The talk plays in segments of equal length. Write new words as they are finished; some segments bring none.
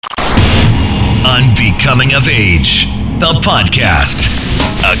Unbecoming of Age, the podcast.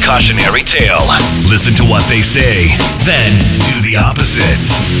 A cautionary tale. Listen to what they say, then do the opposite.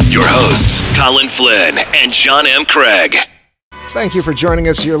 Your hosts, Colin Flynn and John M. Craig. Thank you for joining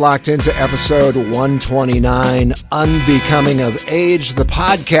us. You're locked into episode 129, Unbecoming of Age, the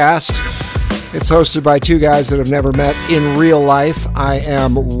podcast. It's hosted by two guys that have never met in real life. I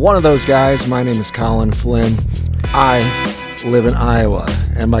am one of those guys. My name is Colin Flynn. I live in Iowa.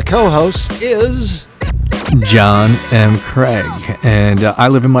 And my co-host is John M. Craig, and I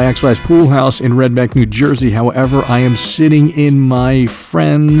live in my ex-wife's pool house in Red Bank, New Jersey. However, I am sitting in my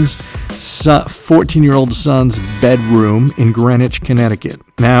friend's 14-year-old son's bedroom in Greenwich, Connecticut.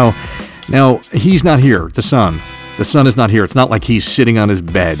 Now, he's not here, the son. The son is not here. It's not like he's sitting on his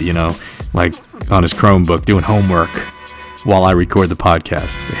bed, like on his Chromebook doing homework while I record the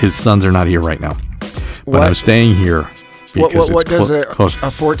podcast. His sons are not here right now. But I'm staying here. What does a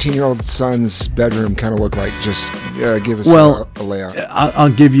 14-year-old son's bedroom kind of look like? Just give us a layout.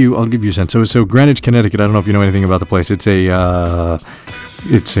 I'll give you a sense. So Greenwich, Connecticut. I don't know if you know anything about the place. It's a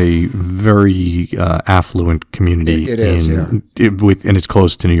very affluent community. It is, and it's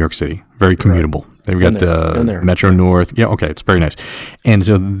close to New York City. Very commutable. Right. They've got the Metro North. Yeah, okay, it's very nice. And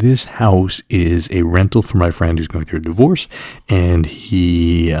so this house is a rental for my friend who's going through a divorce, and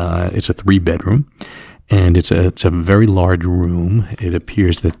it's a 3-bedroom. And it's a very large room. It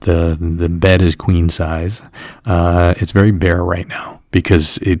appears that the bed is queen size. It's very bare right now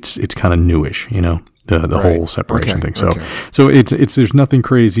because it's kind of newish, the whole separation thing. So it's there's nothing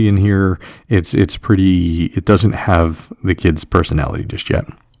crazy in here. It's pretty. It doesn't have the kid's personality just yet.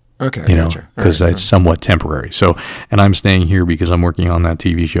 Okay, because it's somewhat temporary. So, and I'm staying here because I'm working on that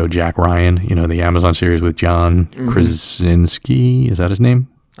TV show Jack Ryan. The Amazon series with John Krasinski. Is that his name?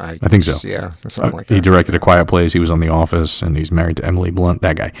 I think so. Yeah, something like that. He directed A Quiet Place. He was on The Office, and he's married to Emily Blunt,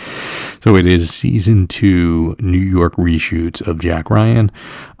 that guy. So it is season 2 New York reshoots of Jack Ryan.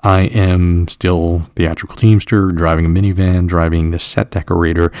 I am still theatrical teamster, driving a minivan, driving the set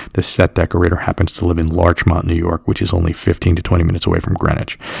decorator. The set decorator happens to live in Larchmont, New York, which is only 15 to 20 minutes away from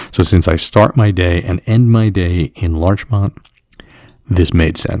Greenwich. So since I start my day and end my day in Larchmont, this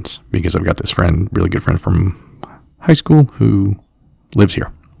made sense because I've got this really good friend from high school who lives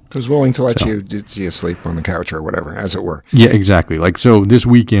here. Who's willing to let you sleep on the couch or whatever, as it were. Yeah, exactly. So this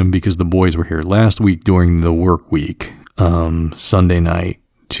weekend, because the boys were here last week during the work week, Sunday night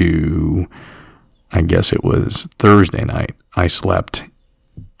to, I guess it was Thursday night, I slept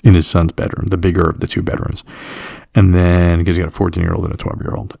in his son's bedroom, the bigger of the 2 bedrooms. And then, because he got a 14-year-old and a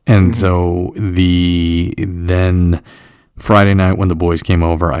 12-year-old. And so then Friday night when the boys came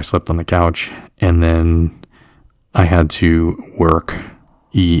over, I slept on the couch. And then I had to work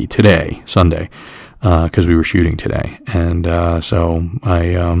today, Sunday, because we were shooting today. And so what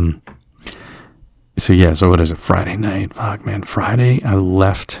is it, Friday night? Fuck, man, Friday,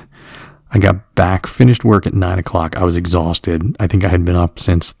 I got back, finished work at 9 o'clock. I was exhausted. I think I had been up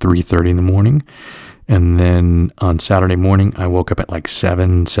since 3:30 in the morning. And then on Saturday morning, I woke up at like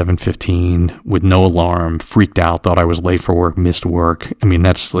 7:15 with no alarm, freaked out, thought I was late for work, missed work. I mean,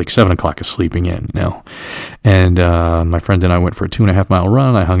 that's like 7 o'clock is sleeping in, And my friend and I went for a 2.5-mile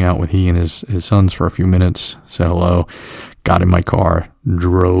run. I hung out with he and his sons for a few minutes, said hello, got in my car,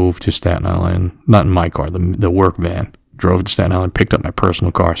 drove to Staten Island. Not in my car, the work van. Drove to Staten Island, picked up my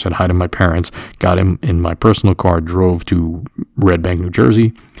personal car, said hi to my parents, got him in my personal car, drove to Red Bank, New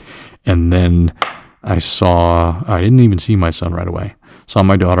Jersey, and then I didn't even see my son right away. Saw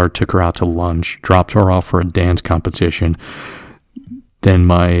my daughter, took her out to lunch, dropped her off for a dance competition. Then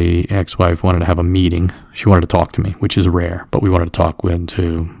my ex-wife wanted to have a meeting. She wanted to talk to me, which is rare, but we wanted to talk about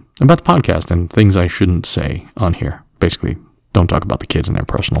the podcast and things I shouldn't say on here. Basically, don't talk about the kids and their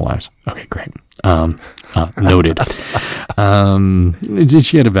personal lives. Okay, great. Noted.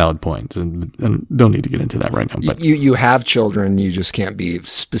 She had a valid point, and don't need to get into that right now. But you have children, you just can't be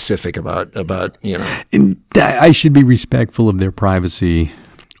specific about. I should be respectful of their privacy,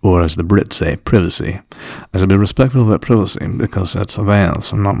 or as the Brits say, privacy. I should be respectful of their privacy because that's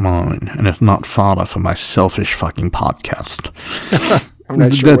theirs and not mine, and it's not fodder for my selfish fucking podcast. I'm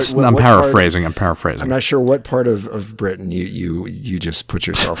not sure. I'm paraphrasing. I'm not sure what part of Britain you just put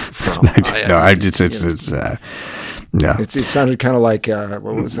yourself from. It sounded kind of like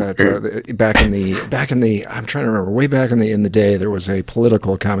what was that? Back in the I'm trying to remember. Way back in the day, there was a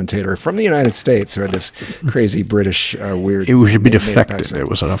political commentator from the United States who had this crazy British weird. It was a bit affected. It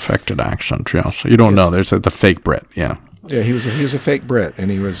was an affected accent. Yeah, so you don't know. There's the fake Brit. Yeah. Yeah, he was a fake Brit,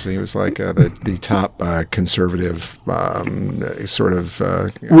 and he was like the top conservative sort of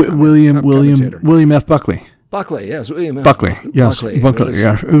William F. Buckley. Buckley, yes. Buckley, yes. Buckley,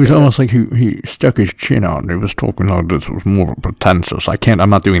 yes. It was yeah. almost like he stuck his chin out and he was talking like this was more pretentious. I'm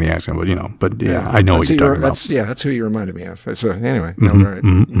not doing the accent, but I know what you're talking about. That's who you reminded me of. So anyway,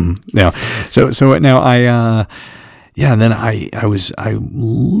 right. Yeah. So now and then I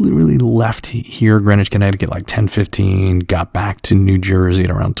literally left here, Greenwich, Connecticut, like 10:15, got back to New Jersey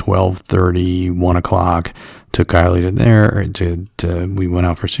at around 12:30, 1 o'clock, took Kylie to there, we went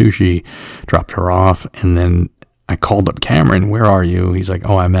out for sushi, dropped her off, and then I called up Cameron, where are you? He's like,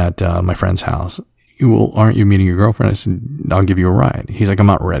 oh, I'm at my friend's house. Well, aren't you meeting your girlfriend? I said, I'll give you a ride. He's like, I'm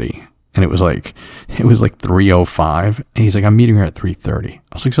not ready. And it was like 3:05. And he's like, I'm meeting her at 3:30. I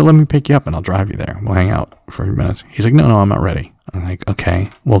was like, so let me pick you up and I'll drive you there. We'll hang out for a few minutes. He's like, no, I'm not ready. I'm like, okay,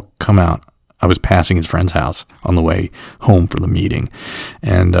 well, come out. I was passing his friend's house on the way home from the meeting.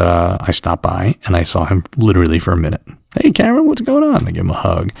 And I stopped by and I saw him literally for a minute. Hey, Cameron, what's going on? I give him a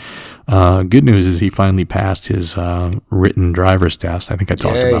hug. Good news is he finally passed his written driver's test. I think I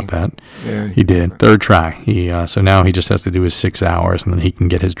talked about that. Yeah. He did. Third try. So now he just has to do his 6 hours, and then he can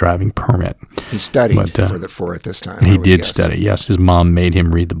get his driving permit. He studied for it this time. He did study. Yes, his mom made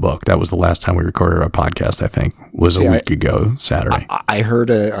him read the book. That was the last time we recorded our podcast, I think, was a week ago, Saturday. I heard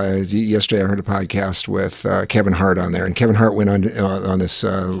yesterday I heard a podcast with Kevin Hart on there, and Kevin Hart went on this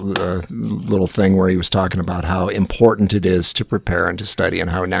little thing where he was talking about how important it is to prepare and to study, and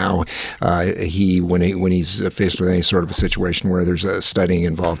how now when he's faced with any sort of a situation where there's a studying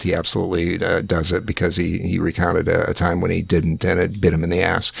involved, he absolutely does it, because he recounted a time when he didn't, and it bit him in the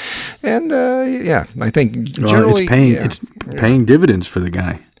ass. And I think generally it's paying dividends for the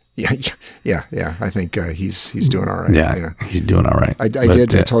guy. Yeah. I think he's doing all right. Yeah, he's doing all right. I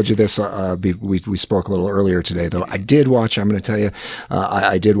told you this. We spoke a little earlier today, though. I did watch. I'm going to tell you.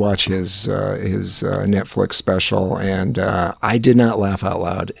 I did watch his Netflix special, and I did not laugh out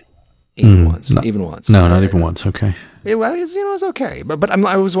loud even once. No, not even once. Okay. It was okay, but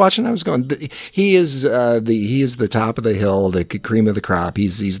I was watching. I was going. He is the top of the hill, the cream of the crop.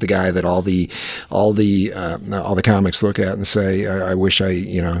 He's the guy that all the comics look at and say, I wish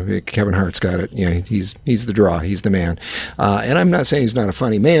Kevin Hart's got it. He's the draw. He's the man. And I'm not saying he's not a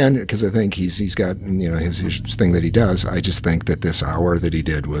funny man, because I think he's got his thing that he does. I just think that this hour that he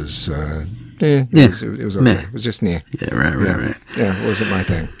did was it was okay. Meh. It was just Yeah, right. Yeah, it wasn't my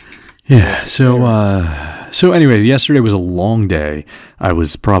thing. Yeah. So anyway, yesterday was a long day. I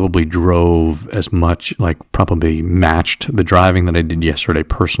was probably matched the driving that I did yesterday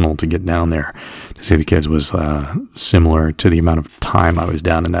personal to get down there to see the kids was similar to the amount of time I was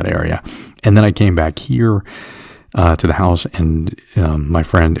down in that area. And then I came back here to the house, and my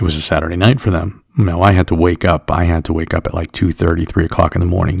friend, it was a Saturday night for them. No, I had to wake up. I had to wake up at like 2:30, 3 o'clock in the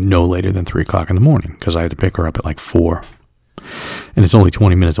morning, no later than 3 o'clock in the morning, because I had to pick her up at like 4. And it's only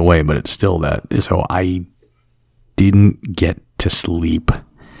 20 minutes away, but it's still that. So I didn't get to sleep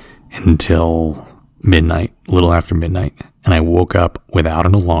until midnight, a little after midnight. And I woke up without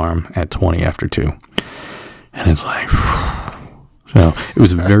an alarm at 20 after 2. And it's like, so it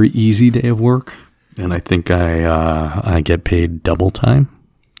was a very easy day of work. And I think I get paid double time,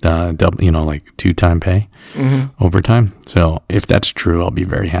 like 2-time pay, overtime. So if that's true, I'll be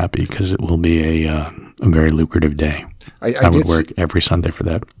very happy, because it will be a very lucrative day. I would work every Sunday for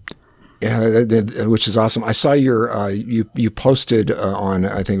that. Yeah, which is awesome. I saw you posted on,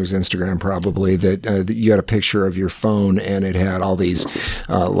 I think it was Instagram probably, that you had a picture of your phone, and it had all these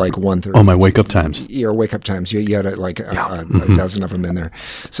like 1:30. Oh, my wake up times. Your wake up times. You had a dozen of them in there.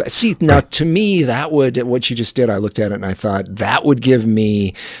 So see, now to me, that would, what you just did, I looked at it and I thought that would give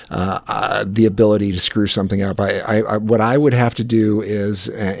me the ability to screw something up. What I would have to do is,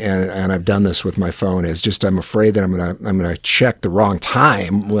 and I've done this with my phone, is just, I'm afraid that I'm gonna check the wrong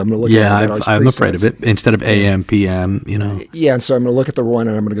time. I'm gonna look at I'm afraid of it. Instead of AM, PM, Yeah, and so I'm going to look at the one,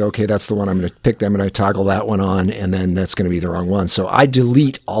 and I'm going to go, okay, that's the one. I'm going to pick them, and I toggle that one on, and then that's going to be the wrong one. So I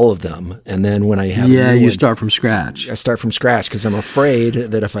delete all of them, and then when I have you start from scratch. I start from scratch, because I'm afraid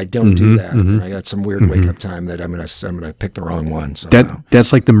that if I don't do that, then I got some weird wake up time that I'm going to pick the wrong one.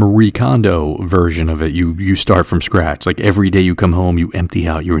 That's like the Marie Kondo version of it. You start from scratch. Like every day you come home, you empty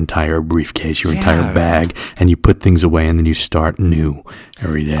out your entire briefcase, your entire bag, and you put things away, and then you start new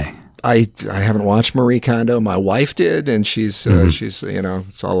every day. I haven't watched Marie Kondo. My wife did, and she's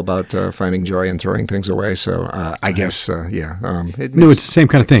it's all about finding joy and throwing things away. So I guess it's the same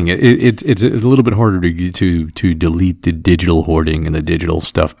kind of thing. It's a little bit harder to delete the digital hoarding and the digital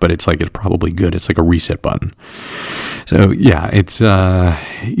stuff, but it's probably good. It's like a reset button. So yeah, it's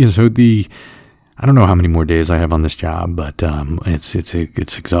so I don't know how many more days I have on this job, but it's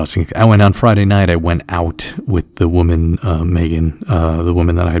exhausting. On Friday night, I went out with the woman, Megan, the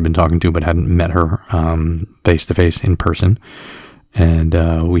woman that I had been talking to, but hadn't met her face to face in person. And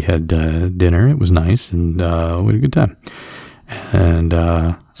we had dinner. It was nice, and we had a good time. And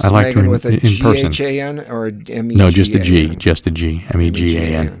I liked her with a in person. G-H-A-N or M-E-G-A-N? No, just a G,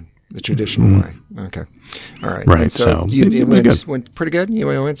 M-E-G-A-N. The traditional way. Okay. All right. Right. And so it was went pretty good? You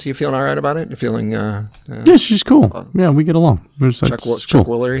went, so you feeling all right about it? You feeling... yeah, she's cool. Yeah, we get along. Chuck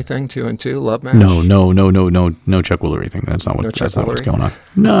Woolery thing, 2 and 2, love match? No Chuck Woolery thing. That's not what's going on.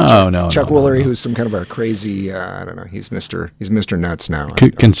 No. Chuck Woolery, who's some kind of a crazy, I don't know, he's Mr. Nuts now.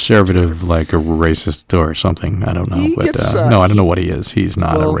 Conservative, like a racist or something. I don't know. I don't know what he is. He's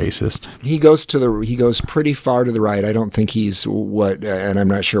not a racist. He goes pretty far to the right. I don't think he's and I'm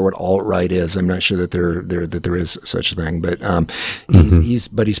not sure what alt-right is. I'm not sure that there is such a thing, but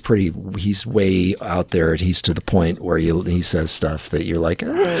he's way out there. He's to the point where he says stuff that you're like,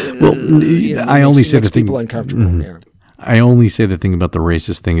 I only say the thing people uncomfortable. Mm-hmm. Yeah. I only say the thing about the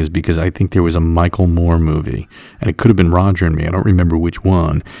racist thing is because I think there was a Michael Moore movie, and it could have been Roger and Me, I don't remember which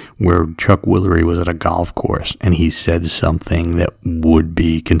one, where Chuck Woolery was at a golf course and he said something that would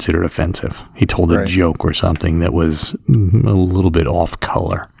be considered offensive. He told a joke or something that was a little bit off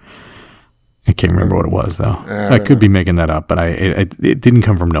color. I can't remember what it was, though. I could be making that up, but it didn't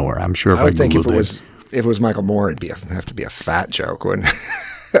come from nowhere. I'm sure I would think if it was Michael Moore, it'd have to be a fat joke, wouldn't it?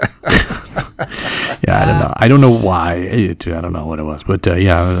 Yeah, I don't know. I don't know why. I don't know what it was, but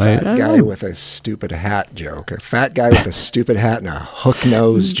fat guy with a stupid hat joke. A fat guy with a stupid hat and a hook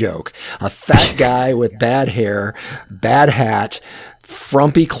nose joke. A fat guy with bad hair, bad hat,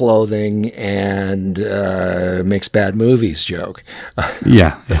 frumpy clothing, and makes bad movies joke. I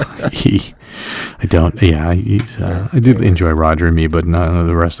did enjoy Roger and Me, but none of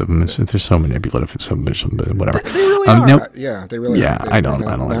the rest of them. They're so manipulative and so whatever. They really are. They really are. I don't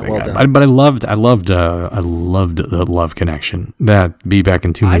like that. But I loved the Love Connection. That Be Back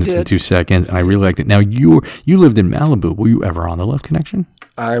in 2 minutes and 2 seconds, and I really liked it. Now you lived in Malibu. Were you ever on the Love Connection?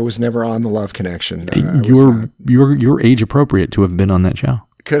 I was never on the Love Connection. You're age appropriate to have been on that show.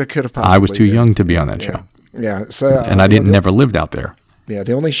 Could have possibly. I was too young to be on that show. Yeah. So and I never lived out there. Yeah,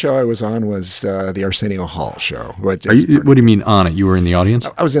 the only show I was on was the Arsenio Hall show. What do you mean on it? You were in the audience?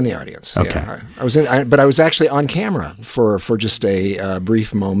 I was in the audience. Okay. Yeah. But I was actually on camera for just a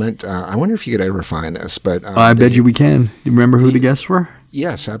brief moment. I wonder if you could ever find this. But I bet you we can. Do you remember who the guests were?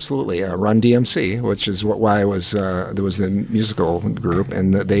 Yes, absolutely. Run DMC, which is why I was there was a musical group,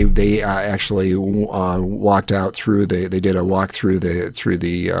 and they actually walked out through they did a walk through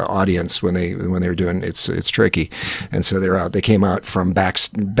the audience when they were doing it's tricky, and so they're out. They came out from back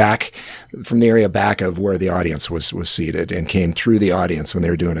from the area back of where the audience was seated, and came through the audience when they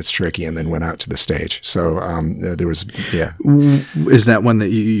were doing It's Tricky, and then went out to the stage. So there was Is that one that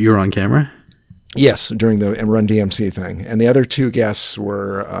you're on camera? Yes, during the Run DMC thing. And the other two guests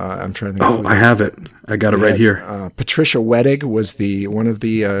were, I'm trying to think. Oh, I have it. I got it right here. Patricia Wedig was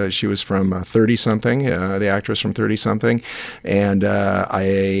she was from 30-something, the actress from 30-something. And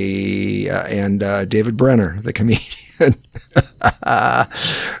David Brenner, the comedian,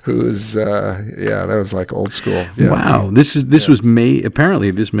 who's, that was like old school. Yeah. Wow. This was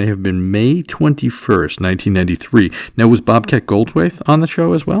apparently this may have been May 21st, 1993. Now, was Bobcat Goldthwait on the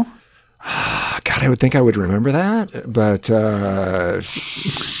show as well? God, I would think I would remember that, but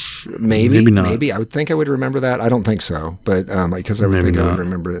maybe not. Maybe I would think I would remember that. I don't think so, but because I would think I would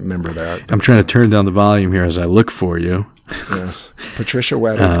remember that. I'm trying to turn down the volume here as I look for you. Yes, Patricia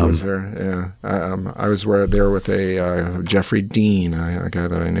Wedig was there. Yeah, I was there with a Jeffrey Dean, a guy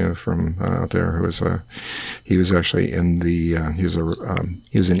that I knew from out there. Who was he was actually in the he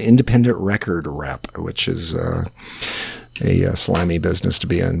was an independent record rep, which is. A slimy business to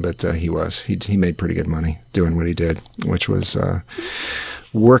be in, but he made pretty good money doing what he did, which was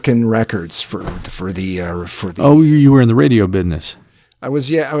working records for the. Oh, you were in the radio business. I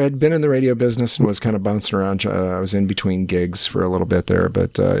had been in the radio business and was kind of bouncing around. I was in between gigs for a little bit there,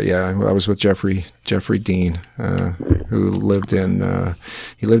 but I was with Jeffrey Dean, who lived in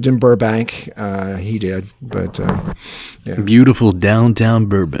Burbank. He did, but beautiful downtown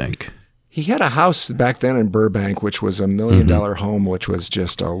Burbank. He had a house back then in Burbank, which was $1 million home, which was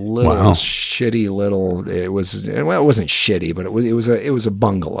just a little shitty little. It wasn't shitty, but it was a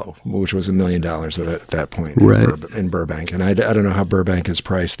bungalow, which was $1 million at that point in Burbank. And I don't know how Burbank is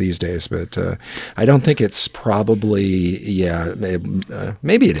priced these days, but I don't think it's probably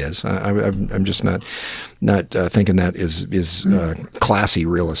maybe it is. I'm just not thinking that is classy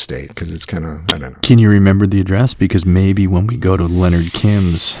real estate, because it's kind of, I don't know. Can you remember the address? Because maybe when we go to Leonard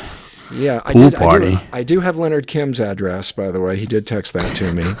Kim's. Yeah, pool party. I do have Leonard Kim's address, by the way. He did text that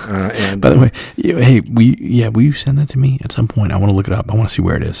to me. And by the way, will you send that to me at some point? I want to look it up. I want to see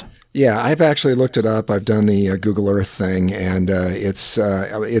where it is. Yeah, I've actually looked it up. I've done the Google Earth thing, and it's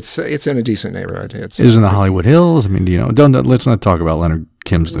in a decent neighborhood. It's in the Hollywood Hills. I mean, let's not talk about Leonard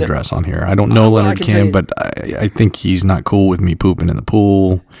Kim's address on here. I don't know Leonard Kim, but I think he's not cool with me pooping in the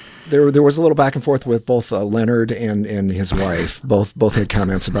pool. There was a little back and forth with both Leonard and his wife. Both had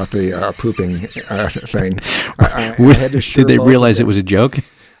comments about the pooping thing. Did they realize it was a joke?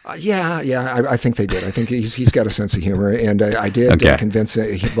 Yeah, I think they did. I think he's got a sense of humor, and I did convince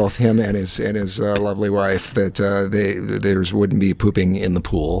both him and his lovely wife that there wouldn't be pooping in the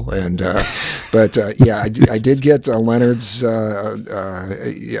pool. And I did get Leonard's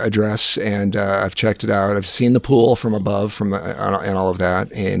address, and I've checked it out. I've seen the pool from above, and all of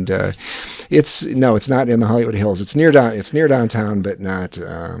that. And it's not in the Hollywood Hills. It's near downtown, but not.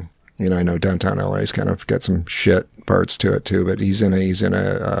 I know downtown LA's kind of got some shit parts to it too, but he's in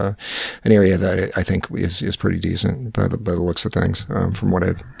an area that I think is pretty decent by the looks of things, from what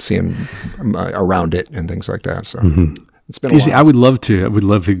I've seen around it and things like that. So it's been a while. I would love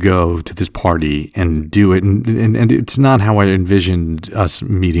to go to this party and do it, and it's not how I envisioned us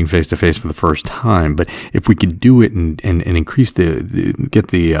meeting face to face for the first time. But if we could do it and increase get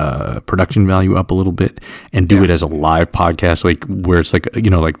the production value up a little bit, and do it as a live podcast, like where it's like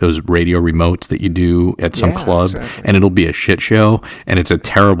like those radio remotes that you do at some club, and it'll be a shit show, and it's a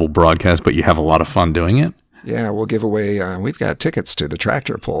terrible broadcast, but you have a lot of fun doing it. Yeah, we'll give away, we've got tickets to the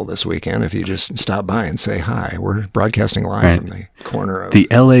tractor pull this weekend if you just stop by and say hi. We're broadcasting live from the corner of the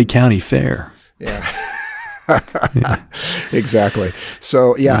LA County Fair. Yeah. Exactly.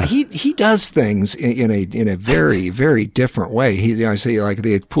 So he does things in a very, very different way. I say like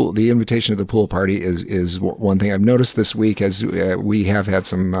the invitation to the pool party is one thing I've noticed this week as we have had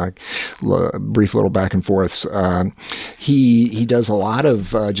some brief little back and forths. He does a lot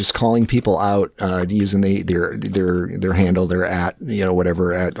of just calling people out using their handle, their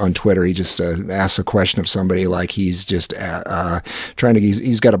on Twitter. He just asks a question of somebody like he's just trying to.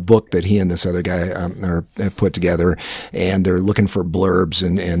 He's got a book that he and this other guy have put together, and they're looking for blurbs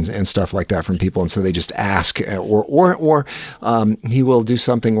and stuff like that from people, and so they just ask, or he will do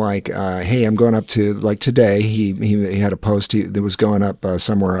something like, hey, I'm going up to, like today he had a post that was going up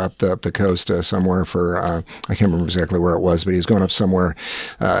somewhere up the coast somewhere for I can't remember exactly where it was, but he was going up somewhere,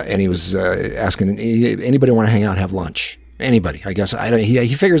 and he was asking anybody want to hang out and have lunch. Anybody, I guess.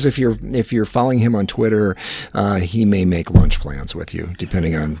 He figures if you're following him on Twitter, he may make lunch plans with you,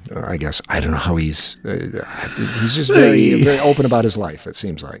 depending on. I guess I don't know how he's just very, very open about his life. It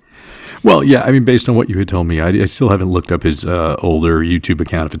seems like. Well, yeah. I mean, based on what you had told me, I still haven't looked up his older YouTube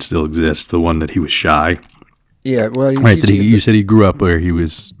account if it still exists. The one that he was shy. Yeah, well, you said he grew up where he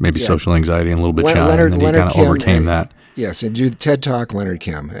was maybe social anxiety and a little bit shy, and then he kind of overcame that. Yes, and do TED Talk Leonard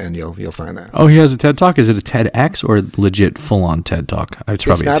Kim, and you'll find that. Oh, he has a TED Talk? Is it a TEDx or legit full-on TED Talk? It's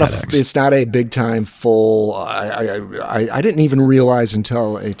probably a TEDx. It's not a big-time full. I didn't even realize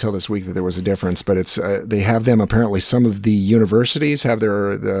until this week that there was a difference, but it's they have them, apparently some of the universities have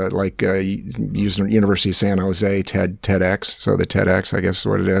their University of San Jose TEDx, so the TEDx, I guess is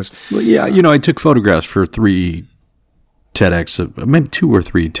what it is. Well, yeah, I took photographs for 3 TEDx, maybe 2 or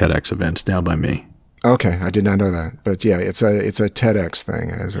 3 TEDx events down by me. Okay, I did not know that, but yeah, it's a TEDx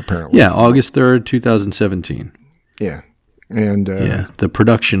thing, as apparently. Yeah, August 3rd, 2017. Yeah, and the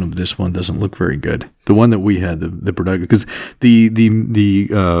production of this one doesn't look very good. The one that we had, the production, because the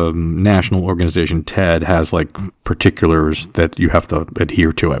national organization TED has like particulars that you have to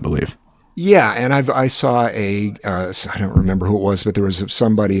adhere to, I believe. Yeah, and I saw I don't remember who it was, but there was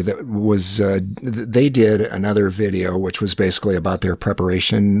somebody that was, they did another video, which was basically about their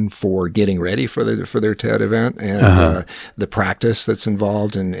preparation for getting ready for their TED event and the practice that's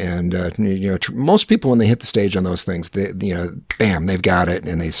involved. And most people, when they hit the stage on those things, bam, they've got it,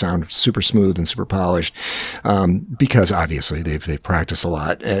 and they sound super smooth and super polished, because obviously they've practiced a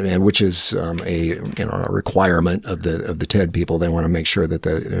lot, and which is a requirement of the TED people. They want to make sure that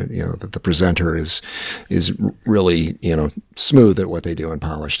the presenter is really smooth at what they do and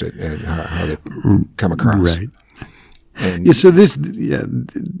polished it and how they come across. Right. And so this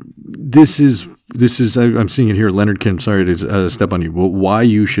is I'm seeing it here. Leonard Kim, sorry to step on you. Well, why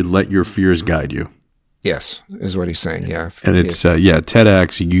you should let your fears guide you. Yes, is what he's saying. Yeah, and it's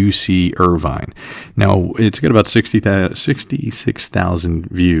TEDx UC Irvine. Now it's got about 66,000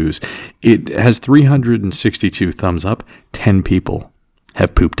 views. It has 362 thumbs up. 10 people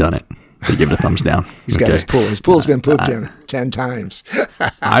have pooped on it. They give it a thumbs down. He's got his pool. His pool's been pooped in 10 times.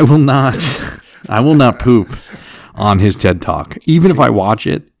 I will not poop on his TED Talk. Even if I watch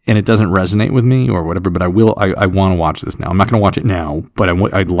it and it doesn't resonate with me or whatever, but I want to watch this now. I'm not going to watch it now, but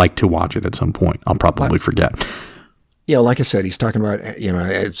I'd like to watch it at some point. I'll probably forget. Like I said, he's talking about,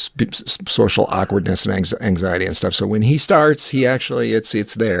 social awkwardness and anxiety and stuff. So when he starts, he actually,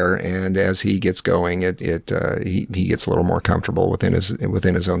 it's there. And as he gets going, he gets a little more comfortable within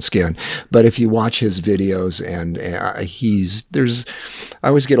his own skin. But if you watch his videos and I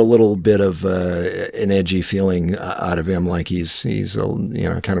always get a little bit of an edgy feeling out of him. Like he's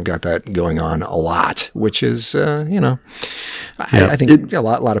kind of got that going on a lot, which is, I think a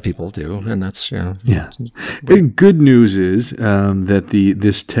lot of people do. And that's, Yeah. Good news is that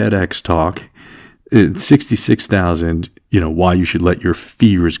this TEDx talk, 66,000, why you should let your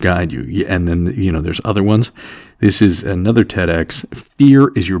fears guide you. And then, there's other ones. This is another TEDx.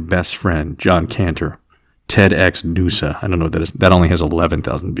 Fear is your best friend, John Cantor. TEDx Noosa. I don't know what that is. That only has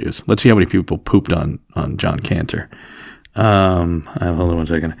 11,000 views. Let's see how many people pooped on John Cantor. Hold on 1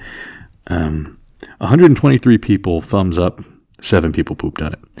 second. 123 people, thumbs up. 7 people pooped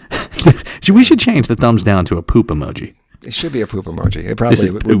on it. We should change the thumbs down to a poop emoji. It should be a poop emoji. It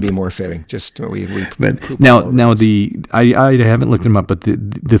probably would be more fitting. Just we but now I haven't looked them up, but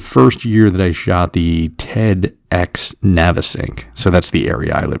the first year that I shot the TEDx Navesink, so that's the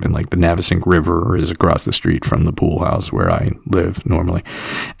area I live in. Like the Navesink River is across the street from the pool house where I live normally,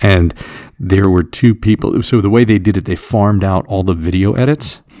 and there were 2 people. So the way they did it, they farmed out all the video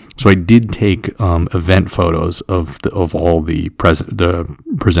edits. So I did take event photos of all the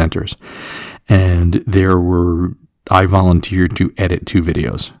presenters, and I volunteered to edit 2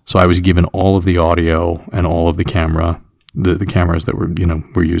 videos. So I was given all of the audio and all of the the cameras that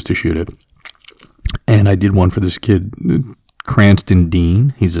were used to shoot it. And I did one for this kid, Cranston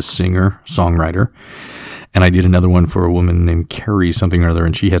Dean. He's a singer, songwriter. And I did another one for a woman named Carrie something or other,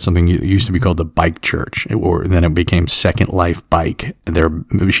 and she had something that used to be called the Bike Church, or then it became Second Life Bike.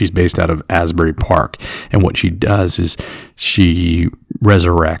 She's based out of Asbury Park, and what she does is she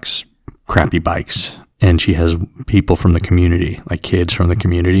resurrects crappy bikes, and she has people from the community, like kids from the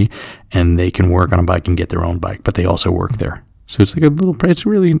community, and they can work on a bike and get their own bike, but they also work there. So it's like it's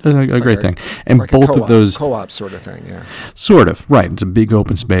really a great thing. And like both of those co-op sort of thing, yeah. Sort of, right. It's a big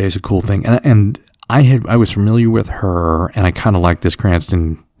open space, a cool thing. And I was familiar with her, and I kind of liked this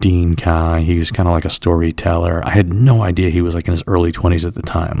Cranston Dean guy. He was kind of like a storyteller. I had no idea he was like in his early 20s at the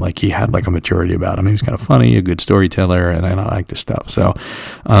time. Like he had like a maturity about him. He was kind of funny, a good storyteller, and I liked this stuff. So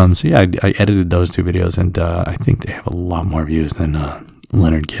yeah, I edited those 2 videos, and I think they have a lot more views than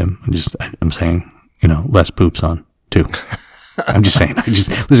Leonard Kim. I'm saying, less poops on 2. I'm just saying.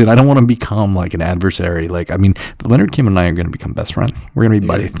 Listen. I don't want to become like an adversary. Leonard Kim and I are going to become best friends. We're going to be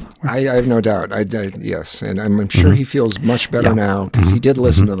buddies. I have no doubt. Yes, and I'm sure he feels much better now because he did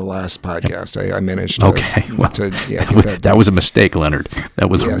listen to the last podcast. I managed to. Okay, that was a mistake, Leonard.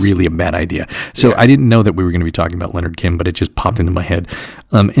 That was really a bad idea. So I didn't know that we were going to be talking about Leonard Kim, but it just popped into my head.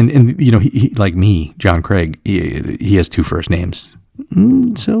 And he like me, John Craig. He has 2 first names.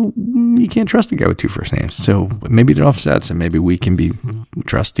 So you can't trust a guy with 2 first names. So maybe it offsets, and maybe we can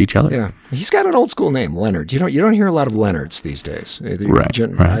trust each other. Yeah, he's got an old school name, Leonard. You don't hear a lot of Leonards these days. Right.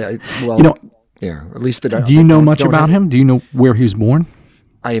 Yeah. At least do you know much about him? Do you know where he was born?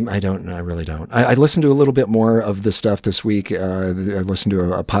 I don't. I really don't. I listened to a little bit more of the stuff this week. I listened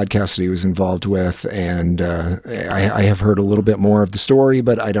to a podcast that he was involved with, and I have heard a little bit more of the story,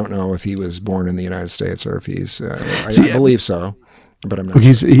 but I don't know if he was born in the United States or if he's. I believe so. But I'm not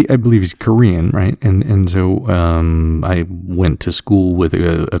sure. I believe he's Korean, right? And so I went to school with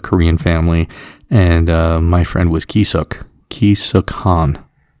a Korean family, and my friend was Ki-suk Han.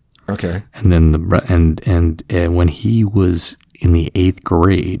 Okay. And then when he was in the 8th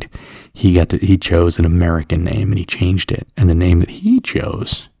grade, he chose an American name and he changed it, and the name that he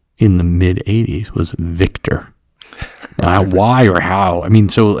chose in the mid 80s was Victor. Why or how?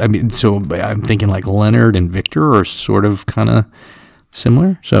 So I'm thinking like Leonard and Victor are sort of kind of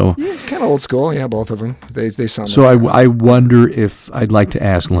similar. So yeah, it's kind of old school. Yeah, both of them. They sound. So I wonder if I'd like to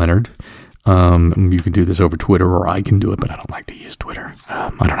ask Leonard. You can do this over Twitter, or I can do it, but I don't like to use Twitter.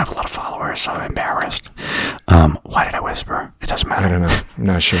 I don't have a lot of followers, so I'm embarrassed. Why did I whisper? It doesn't matter. I don't know. I'm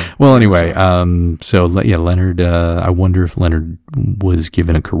not sure. Well, anyway, Leonard. I wonder if Leonard was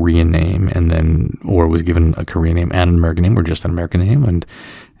given a Korean name or was given a Korean name and an American name, or just an American name,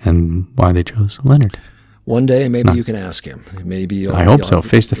 and why they chose Leonard. One day, maybe you can ask him. Maybe I hope so,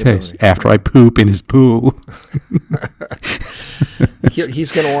 face to face, after I poop in his poo.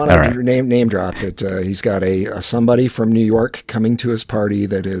 He's going to want to name drop that he's got somebody from New York coming to his party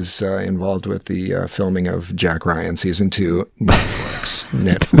that is involved with the filming of Jack Ryan season 2,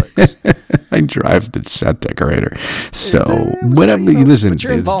 Netflix. I drive the set decorator. So whatever. Listen, but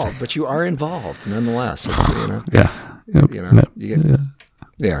you're involved. But you are involved nonetheless. It's, yeah. Yep, you know, you get.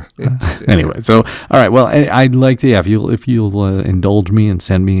 Yeah. Anyway, so all right. Well, I'd like to, if you'll indulge me and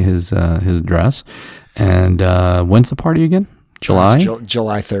send me his address. And when's the party again? July?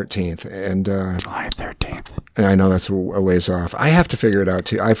 July 13th. And July 13th. And I know that's a ways off. I have to figure it out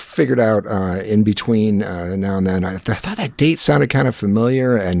too. I figured out in between now and then. I thought that date sounded kind of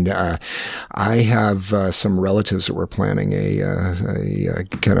familiar, and I have some relatives that were planning a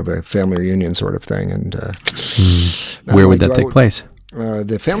kind of a family reunion sort of thing. And where would that take place?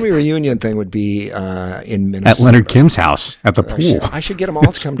 The family reunion thing would be in Minnesota. At Leonard Kim's house at the pool. I should get them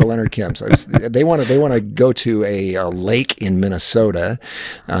all to come to Leonard Kim's. They want to go to a lake in Minnesota,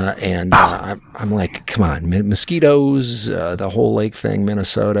 and I'm like, come on, mosquitoes, the whole lake thing,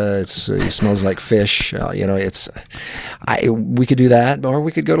 Minnesota. It smells like fish. We could do that, or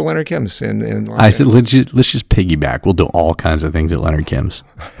we could go to Leonard Kim's in Los Angeles. said let's just piggyback. We'll do all kinds of things at Leonard Kim's.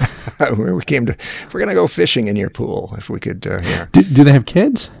 We're gonna go fishing in your pool if we could. Yeah. Do they have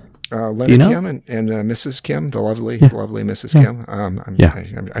kids? Leonard Kim and Mrs. Kim, the lovely Mrs. Kim.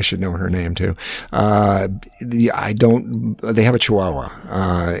 I should know her name too. I don't. They have a Chihuahua,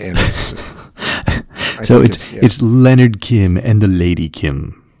 and it's. It's Leonard Kim and the Lady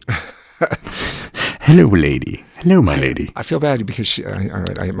Kim. Hello, lady. Hello, my lady. I feel bad because she. All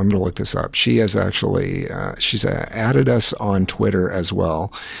right, I'm going to look this up. She has actually. She's added us on Twitter as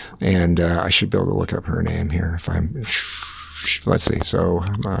well, and I should be able to look up her name here if I'm. Let's see. So,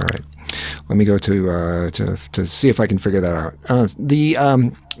 all right. Let me go to see if I can figure that out. The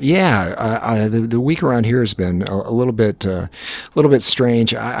week around here has been a little bit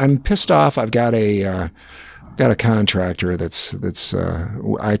strange. I'm pissed off. I've got a contractor that's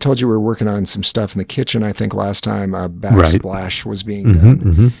I told you we were working on some stuff in the kitchen. I think last time backsplash was being done.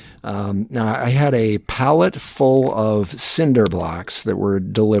 Mm-hmm. Now I had a pallet full of cinder blocks that were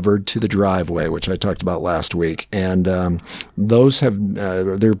delivered to the driveway, which I talked about last week, and those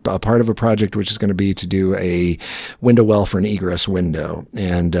they're a part of a project which is going to be to do a window well for an egress window,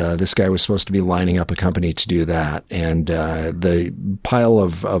 and this guy was supposed to be lining up a company to do that, and the pile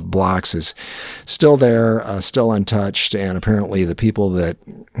of blocks is still there, still untouched, and apparently the people that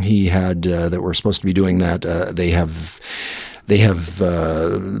he had that were supposed to be doing that they have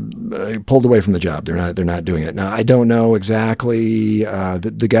pulled away from the job. They're not doing it. Now I don't know exactly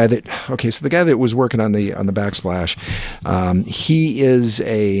the guy that was working on the backsplash. He is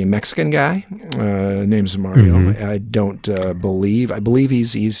a Mexican guy. Name's Mario. Mm-hmm. I believe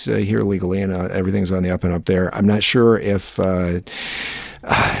he's here legally, and everything's on the up and up there. I'm not sure if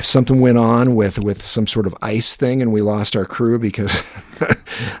something went on with some sort of ice thing and we lost our crew because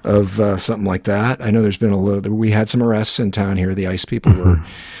of something like that. I know there's been we had some arrests in town here. The ice people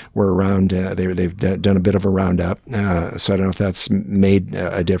were around. They've done a bit of a roundup. So I don't know if that's made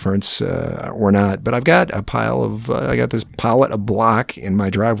a difference or not. But I've got a I got this pallet of block in my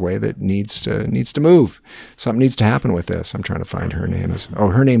driveway that needs to move. Something needs to happen with this. I'm trying to find her name.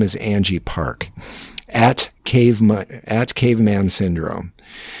 Her name is Angie Park. At Caveman Syndrome.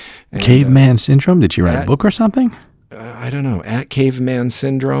 And, Caveman Syndrome? Did you write a book or something? I don't know. At Caveman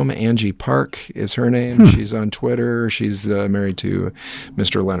Syndrome. Angie Park is her name. She's on Twitter. She's married to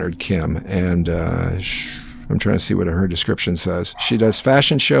Mr. Leonard Kim. And I'm trying to see what her description says. She does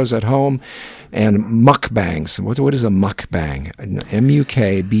fashion shows at home and mukbangs. What is a mukbang?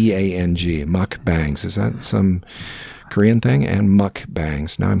 M-U-K-B-A-N-G. Mukbangs. Is that some Korean thing? And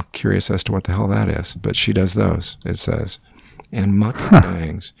mukbangs. Now I'm curious as to what the hell that is, but she does those, it says. And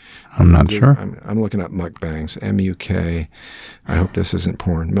mukbangs. I'm not sure. I'm looking up mukbangs. M-U-K. I hope this isn't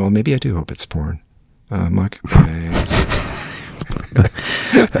porn. Well, maybe I do hope it's porn. Mukbangs.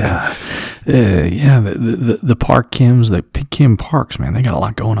 The Park Kims, the Kim Parks, man, they got a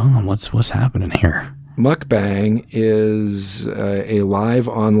lot going on. What's happening here? Mukbang is a live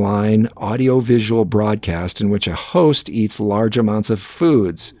online audio-visual broadcast in which a host eats large amounts of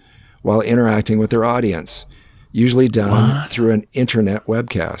foods while interacting with their audience, usually done through an internet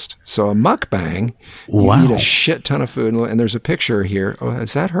webcast. So a mukbang, you eat a shit ton of food, and there's a picture here. Oh,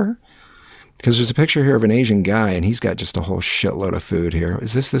 is that her? Because there's a picture here of an Asian guy, and he's got just a whole shitload of food here.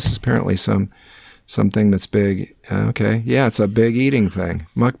 This is apparently something that's big. Okay. Yeah, it's a big eating thing.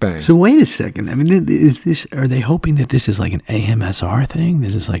 Mukbangs. So wait a second. I mean, are they hoping that this is like an AMSR thing?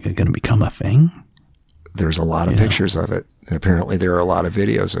 This is like going to become a thing? There's a lot of pictures of it. Apparently there are a lot of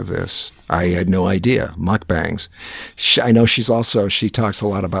videos of this. I had no idea. Mukbangs. I know she talks a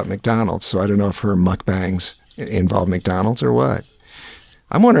lot about McDonald's, so I don't know if her mukbangs involve McDonald's or what.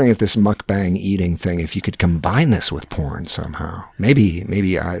 I'm wondering if this mukbang eating thing, if you could combine this with porn somehow. Maybe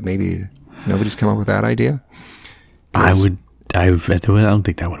Nobody's come up with that idea? I don't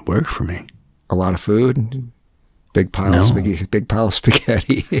think that would work for me. A lot of food? Big pile of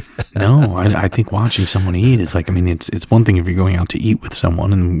spaghetti. No, I think watching someone eat is like, I mean, it's one thing if you're going out to eat with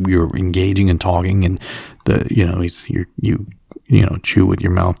someone and you're engaging and talking and you chew with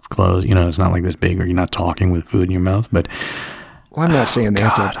your mouth closed. It's not like this big or you're not talking with food in your mouth. But well, I'm not saying they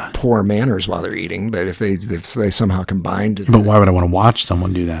have to have poor manners while they're eating, but if they somehow combined. But why would I want to watch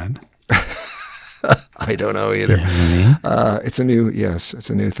someone do that? I don't know either. You know what I mean? It's a new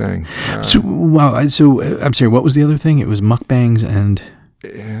thing. So I'm sorry, what was the other thing? It was mukbangs and...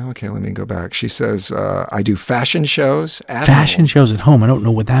 Yeah, okay, let me go back. She says, I do fashion shows at Fashion home. shows at home. I don't know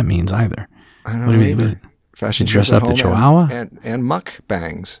what that means either. I don't know either. Fashion shows dress at up home the Chihuahua? and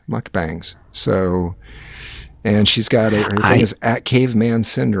mukbangs. So, and she's got her thing is at Caveman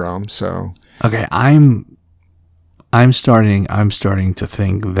Syndrome, so... Okay, I'm starting to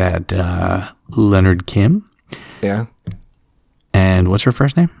think that Leonard Kim. Yeah. And what's her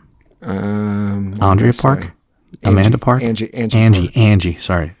first name? Andrea Park? Amanda Park? Angie.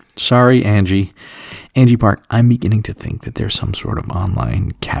 Sorry, Angie. Angie Park. I'm beginning to think that there's some sort of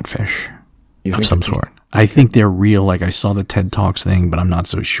online catfish of some sort. I think they're real. Like I saw the TED Talks thing, but I'm not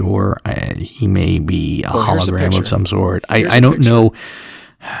so sure. He may be a hologram of some sort. I don't know.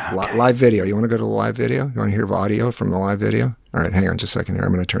 Live video. You want to go to the live video? You want to hear audio from the live video? All right, hang on just a second here.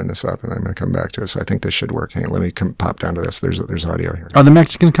 I'm going to turn this up and I'm going to come back to it. So I think this should work. Hang on, let me pop down to this. There's audio here. Are the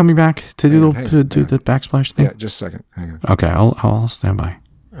Mexicans coming back to do the backsplash thing? Yeah, just a second. Hang on. Okay, I'll stand by.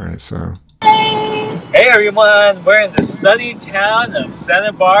 All right, so. Hey everyone, we're in the sunny town of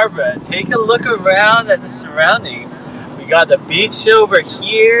Santa Barbara. Take a look around at the surroundings. We got the beach over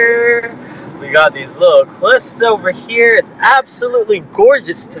here. We got these little cliffs over here. It's absolutely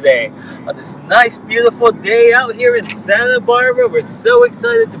gorgeous today on this nice, beautiful day out here in Santa Barbara. We're so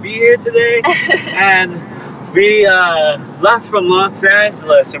excited to be here today. And we left from Los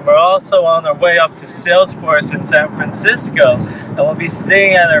Angeles and we're also on our way up to Salesforce in San Francisco. And we'll be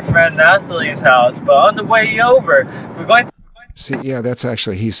staying at our friend Natalie's house. But on the way over, we're going to... See, yeah, that's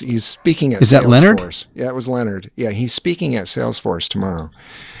actually, he's speaking at Salesforce. Is that Leonard? Yeah, it was Leonard. Yeah, he's speaking at Salesforce tomorrow.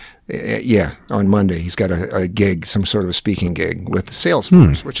 Yeah, on Monday. He's got a gig, some sort of a speaking gig with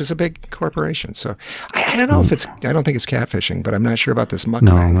Salesforce, which is a big corporation. So I don't know if I don't think it's catfishing, but I'm not sure about this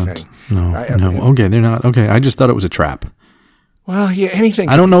mukbang thing. No. Okay, they're not. Okay, I just thought it was a trap. Well, yeah, anything.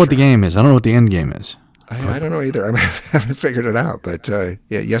 I don't know what the game is. I don't know what the end game is. I don't know either. I haven't figured it out. But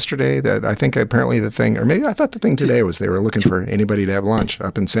yesterday, I think apparently the thing, or maybe I thought the thing today was they were looking for anybody to have lunch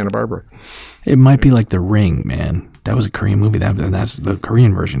up in Santa Barbara. It might be like The Ring, man. That was a Korean movie. That's the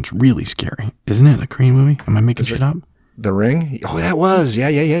Korean version. It's really scary, isn't it? A Korean movie? Am I making shit up? The Ring? Oh, that was. Yeah.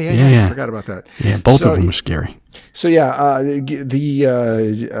 I forgot about that. Yeah, both of them were scary. So yeah,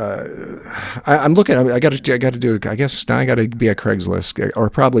 I'm looking. I got to do. I guess now I got to be at Craigslist or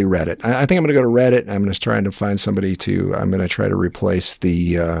probably Reddit. I think I'm going to go to Reddit. I'm going to try to find somebody I'm going to try to replace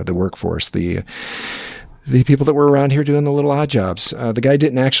the workforce. The people that were around here doing the little odd jobs. The guy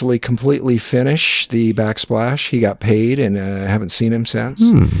didn't actually completely finish the backsplash. He got paid, and I haven't seen him since.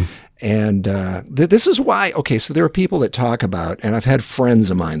 And this is why. Okay, so there are people that talk about, and I've had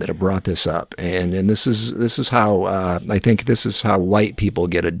friends of mine that have brought this up, and this is how I think this is how white people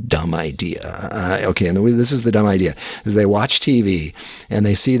get a dumb idea. Okay, and this is the dumb idea: is they watch TV and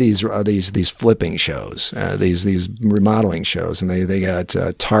they see these flipping shows, these remodeling shows, and they got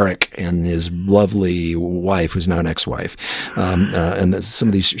Tarek and his lovely wife, who's now an ex-wife, and some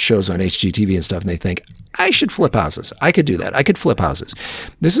of these shows on HGTV and stuff, and they think, I should flip houses. I could do that. I could flip houses.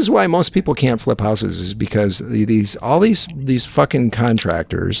 This is why most people can't flip houses, is because all these fucking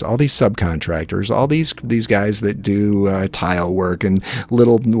contractors, all these subcontractors, all these guys that do tile work and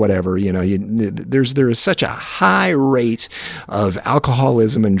little whatever, there is such a high rate of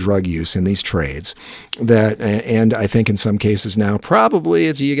alcoholism and drug use in these trades that, and I think in some cases now probably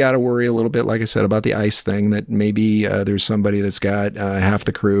you got to worry a little bit, like I said, about the ICE thing, that maybe there's somebody that's got half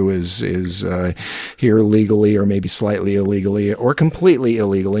the crew is here legally or maybe slightly illegally or completely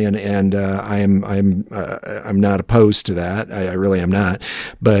illegally, and I'm not opposed to that. I really am not,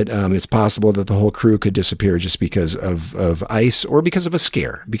 but it's possible that the whole crew could disappear just because of ICE or because of a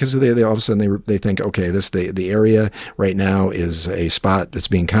scare, because they all of a sudden they think, okay, the area right now is a spot that's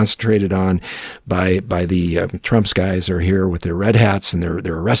being concentrated on by the Trump's guys are here with their red hats and they're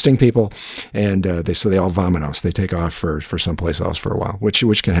arresting people, and they all vomit us. They take off for someplace else for a while,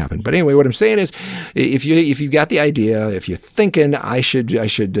 which can happen. But anyway, what I'm saying is, if you got the idea, if you're thinking I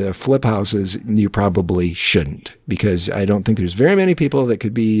should flip houses, you probably shouldn't, because I don't think there's very many people that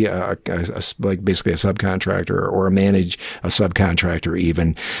could be like basically a subcontractor or manage a subcontractor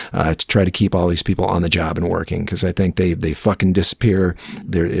even to try to keep all these people on the job and working, because I think they fucking disappear.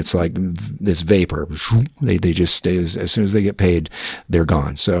 It's like this vapor. They just stay as soon as they get paid, they're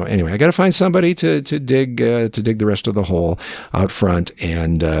gone. So anyway, I got to find somebody to dig the rest of the hole out front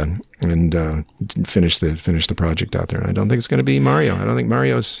and finish the project out there. And I don't think it's going to be Mario. I don't think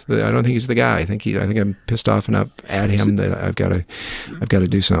I don't think he's the guy. I think I'm pissed off enough at him that I've got to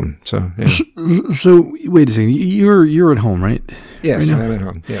do something. So yeah. So wait a second. You're at home, right? Yes, right I'm at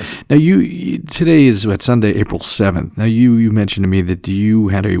home. Yes. Now you today is Sunday, April 7th. Now you mentioned to me that you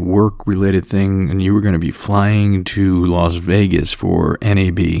had a work related thing and you were going to be flying to Las Vegas for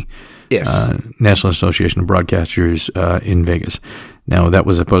NAB. Yes. National Association of Broadcasters in Vegas. Now, that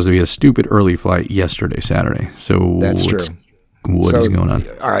was supposed to be a stupid early flight yesterday, Saturday. So that's true. What is going on?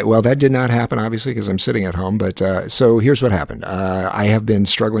 All right. Well, that did not happen, obviously, because I'm sitting at home. But so here's what happened. I have been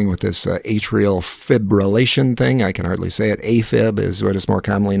struggling with this atrial fibrillation thing. I can hardly say it. AFib is what it's more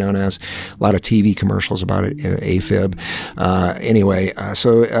commonly known as. A lot of TV commercials about it. AFib. Anyway,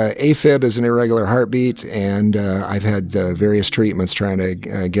 so AFib is an irregular heartbeat, and I've had various treatments trying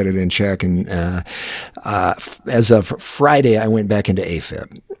to get it in check. And as of Friday, I went back into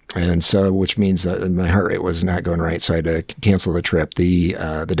AFib. And so, which means that my heart rate was not going right, so I had to cancel the trip. The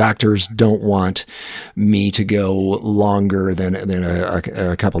doctors don't want me to go longer than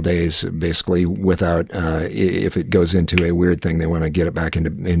a couple days, basically, without if it goes into a weird thing, they want to get it back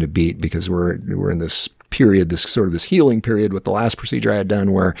into beat, because we're in this period, this healing period with the last procedure I had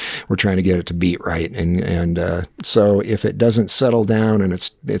done, where we're trying to get it to beat right, and so if it doesn't settle down, and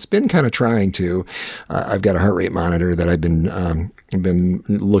it's been kind of trying to, I've got a heart rate monitor that I've been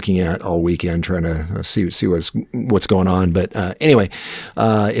looking at all weekend, trying to see what's going on. But anyway,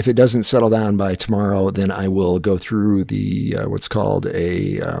 if it doesn't settle down by tomorrow, then I will go through the what's called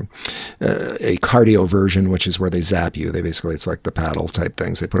a cardio version, which is where they zap you. It's like the paddle type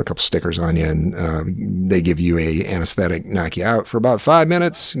things. They put a couple stickers on you, and they give you a anesthetic, knock you out for about 5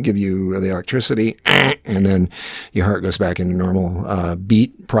 minutes, give you the electricity, and then your heart goes back into normal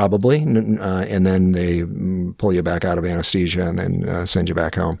beat, probably, and then they pull you back out of anesthesia, and then send you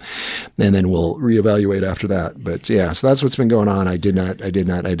back home, and then we'll reevaluate after that. But yeah, so that's what's been going on. I had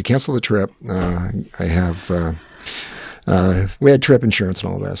to cancel the trip. We had trip insurance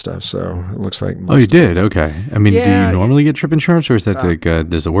and all that stuff, so it looks like. Oh, you did? Okay. I mean, yeah, do you normally get trip insurance, or is that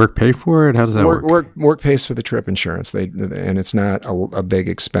does the work pay for it? How does that work? Work pays for the trip insurance. And it's not a big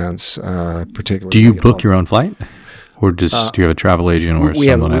expense, particularly. Do you book your own flight? Or do you have a travel agent or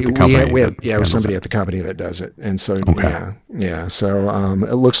someone at the company? We have somebody at the company that does it. And so, yeah. So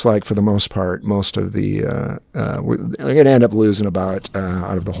it looks like for the most part, most of the, we're going to end up losing about,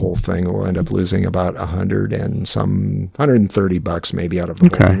 out of the whole thing, we'll end up losing about $130 maybe out of the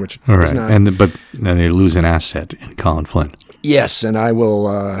whole thing, which is not. But then they lose an asset in Colin Flynn. Yes, and I will.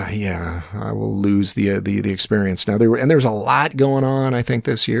 I will lose the experience. Now there's a lot going on, I think,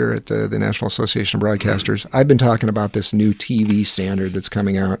 this year at the National Association of Broadcasters. I've been talking about this new TV standard that's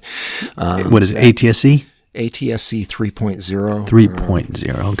coming out. What is it, ATSC? ATSC 3.0.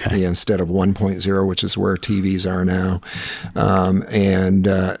 3.0, okay. Yeah, instead of 1.0, which is where TVs are now. And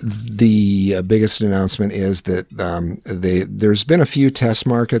the biggest announcement is that there's been a few test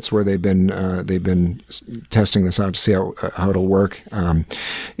markets where they've been testing this out to see how it'll work.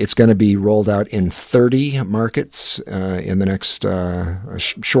 It's going to be rolled out in 30 markets in the next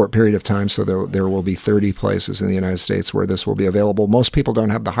short period of time. So there will be 30 places in the United States where this will be available. Most people don't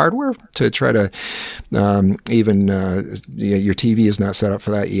have the hardware to try to your TV is not set up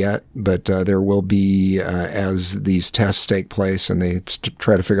for that yet, but there will be as these tests take place, and they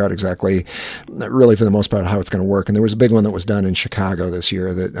try to figure out exactly, really for the most part, how it's going to work. And there was a big one that was done in Chicago this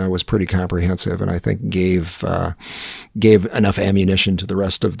year that was pretty comprehensive, and I think gave enough ammunition to the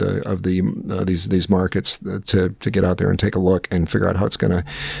rest of these markets to get out there and take a look and figure out how it's going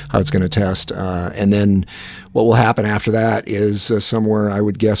to test. And then what will happen after that is somewhere, I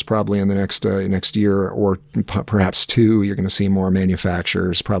would guess, probably in the next year or perhaps two, you're going to see more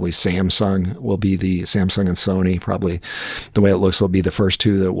manufacturers. Probably Samsung and Sony, probably the way it looks, will be the first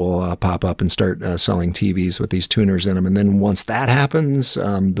two that will pop up and start selling TVs with these tuners in them. And then once that happens,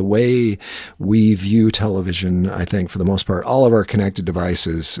 the way we view television, I think for the most part, all of our connected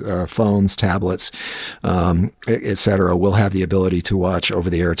devices, phones, tablets, et cetera, will have the ability to watch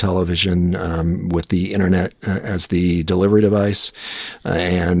over-the-air television with the internet as the delivery device,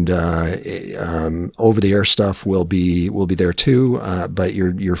 and over over-the-air stuff will be there too, but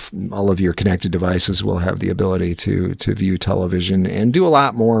your all of your connected devices will have the ability to view television and do a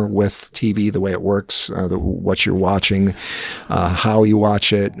lot more with TV, the way it works, what you're watching, how you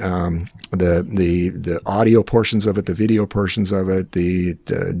watch it, the audio portions of it, the video portions of it, the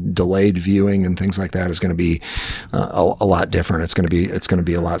delayed viewing and things like that is going to be a lot different. It's going to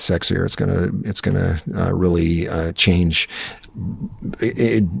be a lot sexier. It's going to really change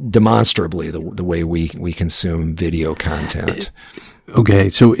demonstrably the way we consume video content. Okay,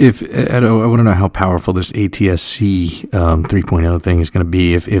 so I want to know how powerful this ATSC 3.0 thing is going to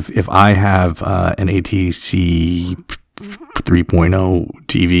be. If I have an ATSC 3.0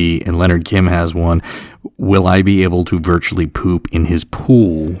 TV and Leonard Kim has one, will I be able to virtually poop in his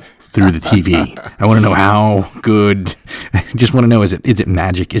pool through the TV? I want to know how good. I just want to know, is it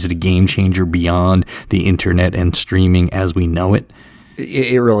magic? Is it a game changer beyond the internet and streaming as we know it?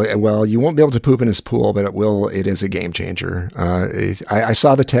 It really, well, you won't be able to poop in his pool, but it is a game changer. I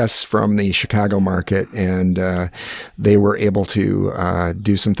saw the tests from the Chicago market, and they were able to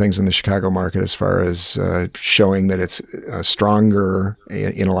do some things in the Chicago market as far as showing that it's stronger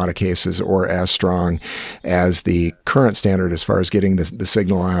in a lot of cases, or as strong as the current standard as far as getting the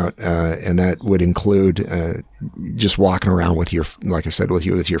signal out, and that would include just walking around with like I said, with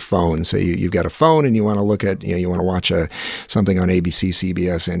your phone. So you've got a phone and you want to look at, you want to watch something on ABC,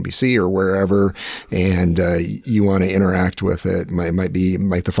 CBS, NBC, or wherever, and you want to interact with it. It might be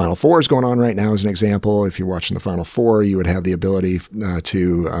like the Final Four is going on right now as an example. If you're watching the Final Four, you would have the ability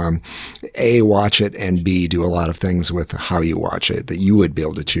to A, watch it, and B, do a lot of things with how you watch it that you would be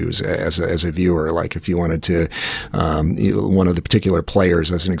able to choose as a viewer. Like if you wanted to, one of the particular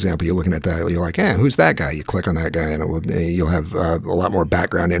players as an example, you're looking at that, you're like, who's that guy? You click on that guy and you'll have a lot more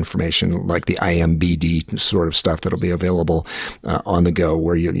background information, like the IMBD sort of stuff that'll be available on the go,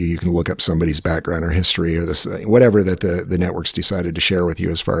 where you can look up somebody's background or history or this, whatever that the networks decided to share with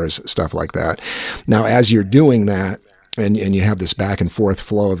you as far as stuff like that. Now, as you're doing that, and you have this back and forth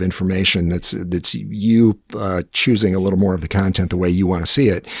flow of information that's you choosing a little more of the content the way you want to see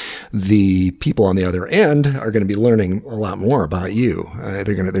it, the people on the other end are going to be learning a lot more about you. They're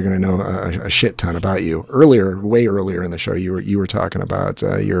going to know a shit ton about you. Way earlier in the show, you were talking about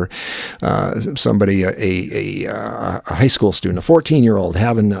somebody, a high school student, a 14-year-old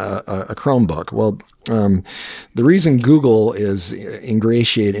having a Chromebook. Well, the reason Google is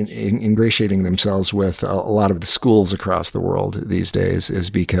ingratiating themselves with a lot of the schools across the world these days is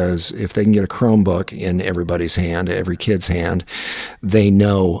because if they can get a Chromebook in everybody's hand, every kid's hand, they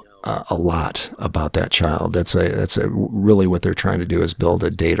know a lot about that child. That's really what they're trying to do is build a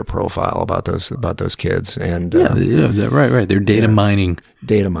data profile about those kids. And right. They're data mining.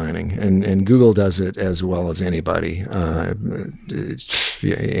 Data mining, and Google does it as well as anybody. They're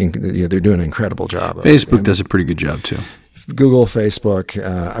doing an incredible job. Facebook does a pretty good job too. Google, Facebook.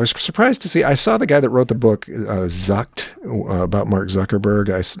 I was surprised to see. I saw the guy that wrote the book Zucked about Mark Zuckerberg.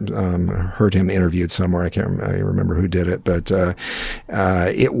 I heard him interviewed somewhere. I remember who did it, but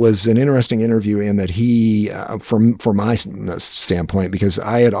it was an interesting interview in that he, from my standpoint, because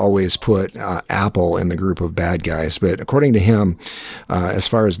I had always put Apple in the group of bad guys, but according to him, as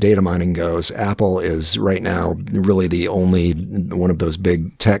far as data mining goes, Apple is right now really the only one of those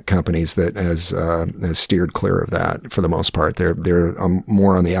big tech companies that has steered clear of that for the most part. They're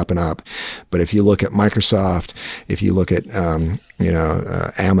more on the up and up. But if you look at Microsoft, if you look at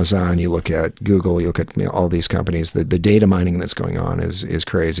Amazon, you look at Google, you look at all these companies, the data mining that's going on is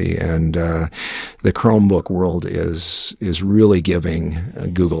crazy. And the Chromebook world is really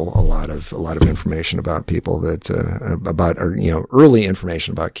giving Google a lot of information about people that early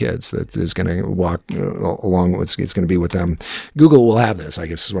information about kids that is going to walk along with, it's going to be with them. Google will have this, I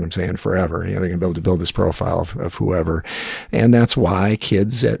guess is what I'm saying, forever. They're going to be able to build this profile of whoever. And that's why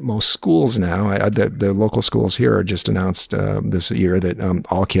kids at most schools now, the local schools here are just announced this year that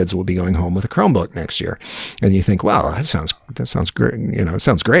all kids will be going home with a Chromebook next year. And you think, wow, that sounds great. It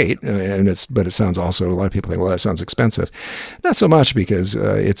sounds great. But it sounds also, a lot of people think, well, that sounds expensive. Not so much, because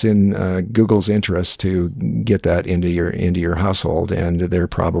it's in Google's interest to get that into your household, and they're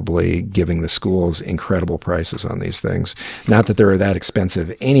probably giving the schools incredible prices on these things. Not that they're that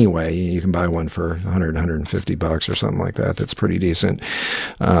expensive anyway. You can buy one for $100, $150 or something like that. That's pretty decent.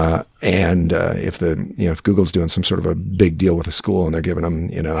 If Google's doing some sort of a big deal with a school and they're giving them,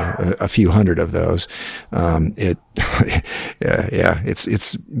 a few hundred of those, it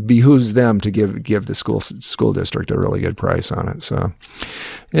behooves them to give the school district a really good price on it. So,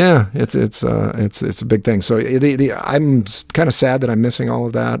 Yeah, it's a big thing. So I'm kind of sad that I'm missing all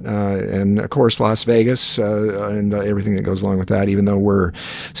of that, and of course Las Vegas and everything that goes along with that. Even though we're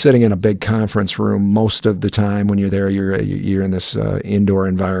sitting in a big conference room most of the time, when you're there, you're in this indoor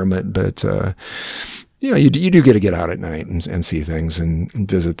environment, but. You do get to get out at night and see things and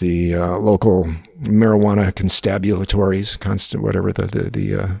visit the local marijuana constabulatories, whatever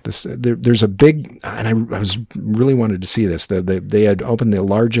there's a big, and I was really wanted to see this. They had opened the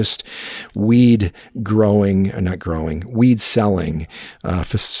largest weed selling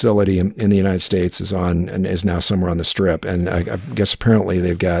facility in the United States is now somewhere on the Strip, and I guess apparently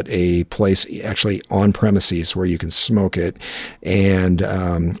they've got a place actually on premises where you can smoke it, and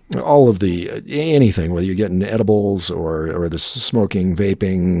all of anything. Whether you're getting edibles or the smoking,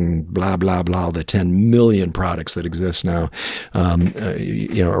 vaping, blah, blah, blah, the 10 million products that exist now,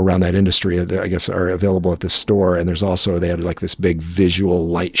 around that industry, I guess, are available at this store. And they had like this big visual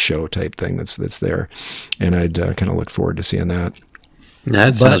light show type thing that's there. And I'd kind of look forward to seeing that.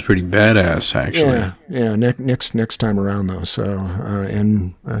 That sounds pretty badass, actually. Yeah. Next time around, though. So,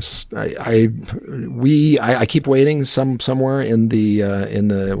 I keep waiting somewhere in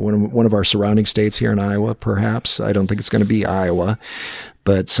the one of our surrounding states here in Iowa. Perhaps I don't think it's going to be Iowa,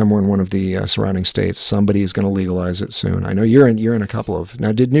 but somewhere in one of the surrounding states, somebody is going to legalize it soon. I know you're in a couple of.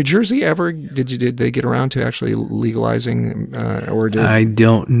 Now, did New Jersey ever? Did they get around to actually legalizing? I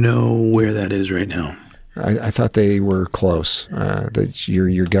don't know where that is right now. I thought they were close. That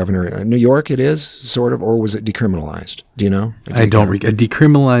your governor, New York, it is sort of, or was it decriminalized? Do you know? I don't.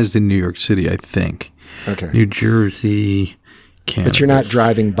 Decriminalized in New York City, I think. Okay. New Jersey, Canada. But you're not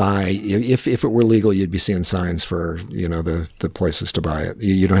driving by. If it were legal, you'd be seeing signs for the places to buy it.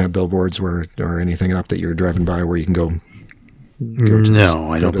 You don't have billboards or anything up that you're driving by where you can go to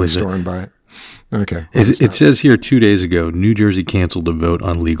the store and buy it. Okay. It says here 2 days ago, New Jersey canceled a vote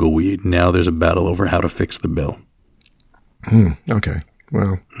on legal weed. Now there's a battle over how to fix the bill. Okay.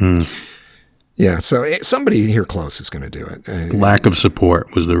 Well, yeah. So somebody here close is going to do it. Lack of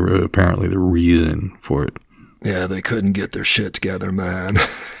support was apparently the reason for it. Yeah, they couldn't get their shit together, man.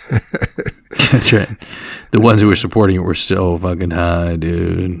 That's right. The ones who were supporting it were so fucking high,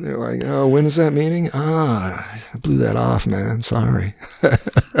 dude. They're like, oh, when is that meeting? I blew that off, man. Sorry.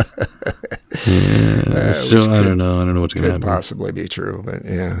 Yeah. I don't know what's going to happen. Could possibly be true, but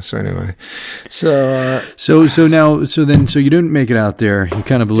yeah. So anyway, so you didn't make it out there. You're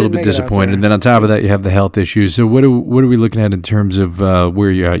kind of a little bit disappointed. And then on top of that, you have the health issues. So what are we looking at in terms of where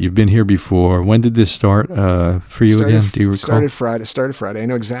you're at? You've been here before. When did this start for you again? Do you recall? Started Friday. I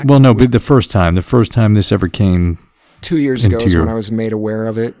know exactly. Well, no, but the first time this ever came. 2 years ago is when I was made aware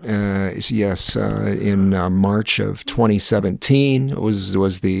of it. In March of 2017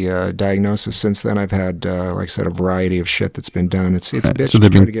 was the diagnosis. Since then, I've had, like I said, a variety of shit that's been done. It's a bitch to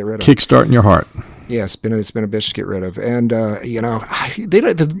try to get rid of. Kickstarting your heart. Yeah, it's been a bitch to get rid of, and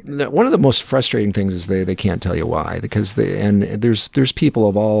one of the most frustrating things is they can't tell you why, because there's people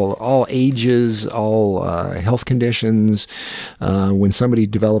of all ages, all health conditions. When somebody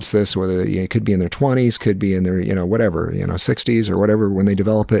develops this, whether it could be in their 20s, could be in their 60s or whatever, when they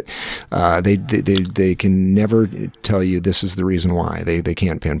develop it, they can never tell you this is the reason why. They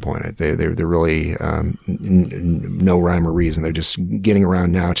can't pinpoint it. They're really no rhyme or reason. They're just getting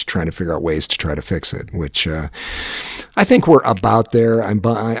around now to trying to figure out ways to try to fix it, which I think we're about there.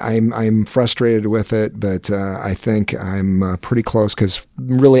 I'm frustrated with it, but I think I'm pretty close, because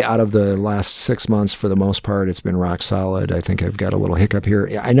really out of the last 6 months, for the most part, it's been rock solid. I think I've got a little hiccup here.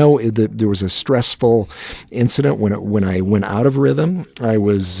 I know that there was a stressful incident when I went out of rhythm. I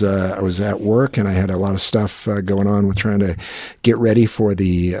was at work, and I had a lot of stuff going on with trying to get ready for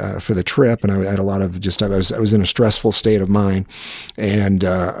the trip, and I had a lot of I was in a stressful state of mind, and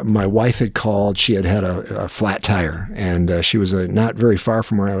my wife had called. She had a flat tire, and she was not very far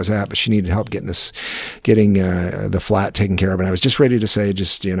from where I was at, but she needed help getting the flat taken care of. And I was just ready to say, we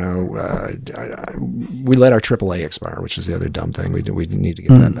let our AAA expire, which is the other dumb thing. We need to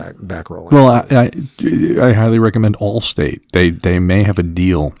get that back rolling. Well, I highly recommend Allstate. They may have a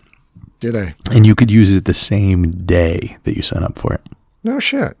deal. Do they? And you could use it the same day that you sign up for it. No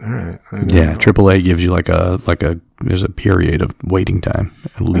shit. All right. Yeah, AAA gives you there's a period of waiting time,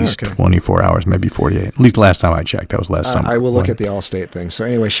 at least 24 hours, maybe 48. At least last time I checked, that was last summer. I will look at the Allstate thing. So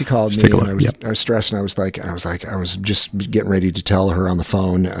anyway, she called me, and I was stressed, and I was just getting ready to tell her on the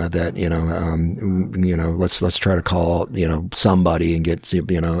phone that let's try to call somebody and get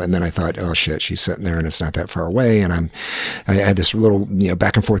and then I thought, oh shit, she's sitting there and it's not that far away, and I had this little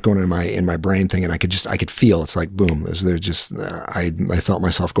back and forth going in my brain thing, and I could feel it's like boom. I felt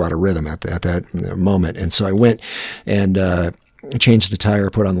myself go out of rhythm at that moment, and so I went and changed the tire,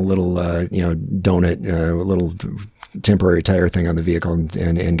 put on the little, donut, little temporary tire thing on the vehicle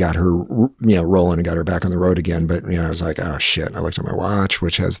and got her, rolling and got her back on the road again. But, I was like, oh shit. I looked at my watch,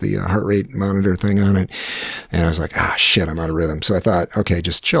 which has the heart rate monitor thing on it. And I was like, shit, I'm out of rhythm. So I thought, okay,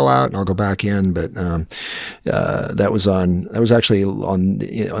 just chill out and I'll go back in. But, that was actually on,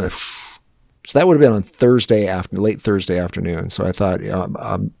 so that would have been on late Thursday afternoon. So I thought,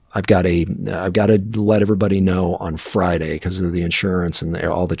 I've got to let everybody know on Friday because of the insurance and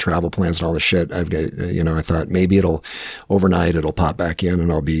all the travel plans and all the shit. I've got, I thought maybe overnight it'll pop back in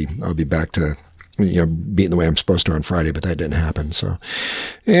and I'll be back to, beating the way I'm supposed to on Friday, but that didn't happen. So,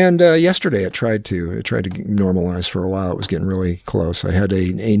 and yesterday it tried to normalize for a while. It was getting really close. I had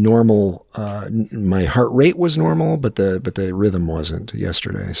a normal, my heart rate was normal, but the rhythm wasn't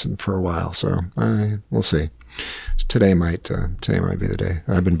yesterday for a while. So we'll see. Today might be the day.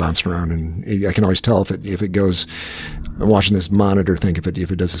 I've been bouncing around, and I can always tell if it goes. I'm watching this monitor thing. If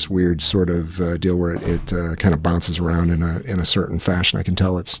it does this weird sort of deal where it kind of bounces around in a certain fashion, I can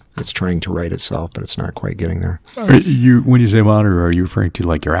tell it's trying to right itself, but it's not quite getting there. When you say monitor, are you referring to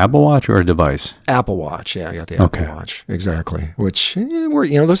like your Apple Watch or a device? Apple Watch, yeah, I got the Apple Watch exactly. Which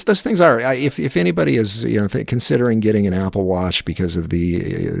those things are. If anybody is considering getting an Apple Watch because of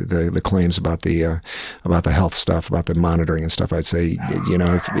the claims about the health stuff, about the monitoring and stuff, I'd say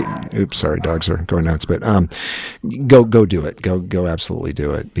oops, sorry, dogs are going nuts, but go do it. Go absolutely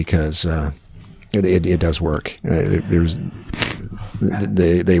do it because it does work.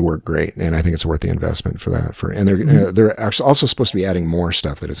 They work great, and I think it's worth the investment for that. And they're actually also supposed to be adding more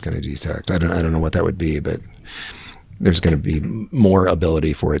stuff that it's going to detect. I don't know what that would be, but there's going to be more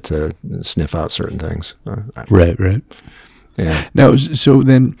ability for it to sniff out certain things. Right. Yeah. Now, so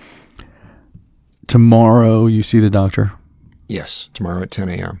then tomorrow you see the doctor? Yes, tomorrow at 10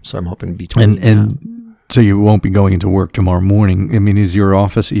 a.m. So I'm hoping between and so you won't be going into work tomorrow morning. I mean, is your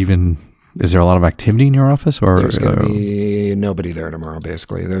office is there a lot of activity in your office, or there's going to be nobody there tomorrow?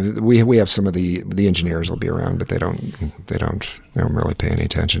 Basically, we have some of the engineers will be around, but they don't really pay any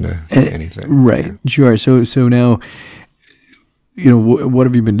attention to anything. Right, yeah. Sure. So now, what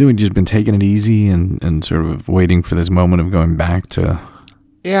have you been doing? Just been taking it easy and sort of waiting for this moment of going back to.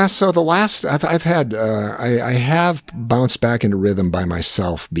 Yeah, so the last I've had I have bounced back into rhythm by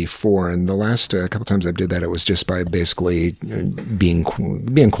myself before, and the last couple times I did that, it was just by basically being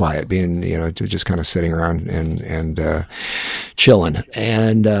quiet, just kind of sitting around and chilling,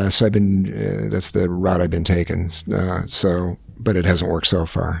 and so I've been that's the route I've been taking. But it hasn't worked so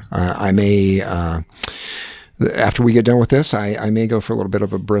far. I may. After we get done with this, I may go for a little bit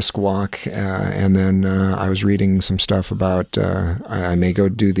of a brisk walk, and then I was reading some stuff about I may go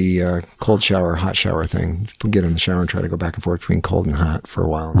do the cold shower, hot shower thing. Get in the shower and try to go back and forth between cold and hot for a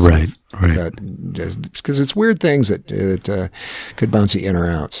while. Right. Because it's weird things that could bounce you in or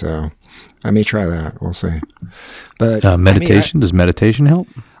out. So I may try that. We'll see. But meditation, does meditation help?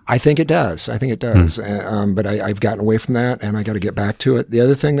 I think it does. But I've gotten away from that, and I got to get back to it. The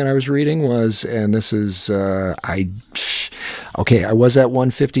other thing that I was reading was, and this is, I was at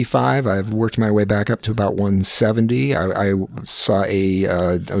 155. I've worked my way back up to about 170. I saw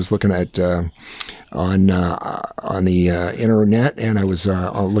I was looking at on the internet, and I was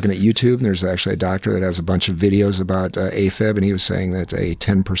looking at YouTube, and there's actually a doctor that has a bunch of videos about AFib, and he was saying that a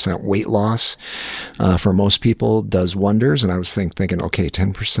 10% weight loss for most people does wonders. And I was thinking, okay,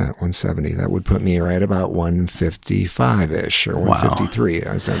 10%, 170, that would put me right about 155-ish or 153. Wow.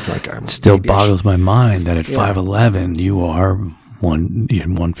 I was like, still boggles my mind that at 5'11", you are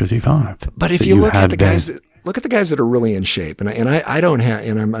 155. But if you look at the guys. Look at the guys that are really in shape, and I don't have,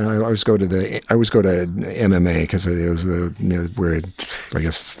 and I always go to MMA because it was where I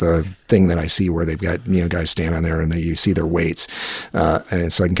guess it's the thing that I see where they've got guys stand on there and you see their weights,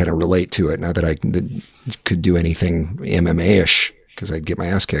 and so I can kind of relate to it. Not that I could do anything MMA-ish, because I'd get my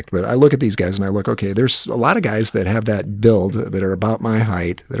ass kicked. But I look at these guys and I look, okay, there's a lot of guys that have that build that are about my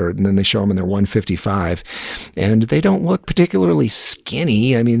height, and then they show them and they're 155, and they don't look particularly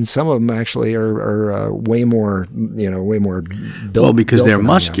skinny. I mean, some of them actually are way more, way more built. Well, because they're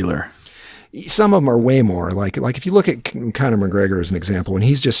muscular. Some of them are way more. Like if you look at Conor McGregor as an example, when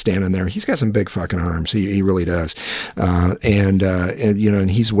he's just standing there, he's got some big fucking arms. He really does. And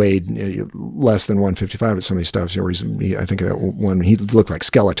he's weighed less than 155 at some of these stuff. I think he looked like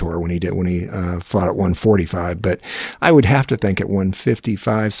Skeletor when he fought at 145. But I would have to think at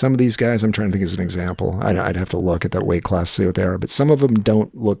 155, some of these guys, I'm trying to think as an example. I'd have to look at that weight class, see what they are. But some of them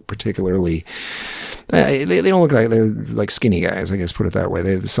don't look particularly. They don't look like skinny guys, I guess, put it that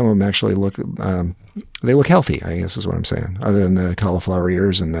way. Some of them actually look, they look healthy, I guess is what I'm saying, other than the cauliflower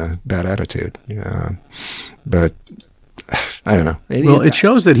ears and the bad attitude. But I don't know. Well, it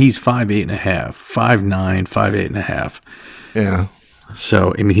shows that he's 5'8.5", 5'9", 5'8.5". Yeah.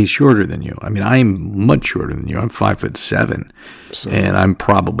 So, I mean, he's shorter than you. I mean, I'm much shorter than you. I'm 5'7", and I'm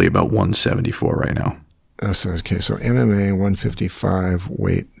probably about 174 right now. So MMA 155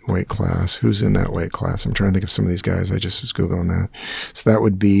 weight class. Who's in that weight class? I'm trying to think of some of these guys. I just was Googling that. So that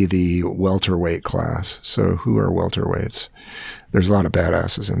would be the welterweight class. So who are welterweights? There's a lot of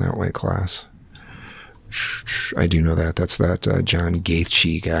badasses in that weight class. I do know that. That's that John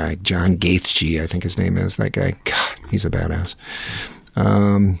Gaethje guy. John Gaethje, I think his name is. That guy. God, he's a badass.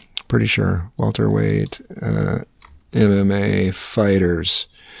 Pretty sure. Welterweight MMA fighters.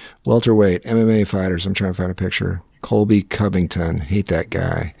 Welterweight MMA fighters. I'm trying to find a picture. Colby Covington. Hate that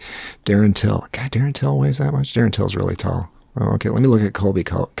guy. Darren Till. God, Darren Till weighs that much? Darren Till's really tall. Oh, okay, let me look at Colby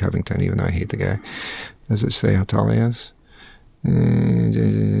Covington, even though I hate the guy. Does it say how tall he is?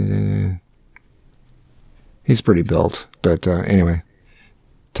 He's pretty built. But anyway.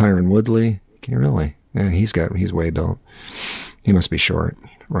 Tyron Woodley. Okay, really? Yeah, he's way built. He must be short.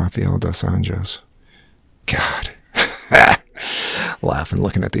 Rafael Dos Anjos. God. Laughing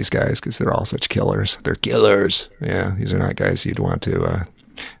looking at these guys because they're all such killers. They're killers. Yeah, these are not guys you'd want to,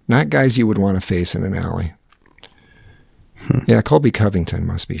 not guys you would want to face in an alley. Yeah, Colby Covington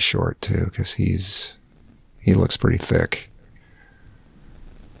must be short too because he looks pretty thick.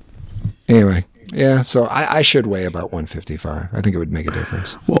 Anyway, yeah, so I should weigh about 155. I think it would make a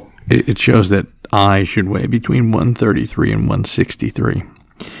difference. Well, it shows that I should weigh between 133 and 163.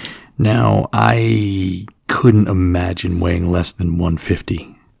 Now, I couldn't imagine weighing less than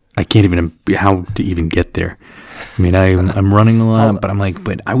 150. I can't even, how to even get there. I mean, I'm running a lot, but I'm like,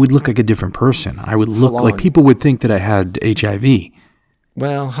 but I would look like a different person. I would look like people would think that I had HIV.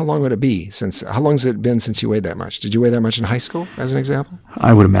 Well, how long would it be how long has it been since you weighed that much? Did you weigh that much in high school, as an example?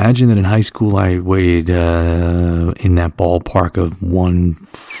 I would imagine that in high school I weighed in that ballpark of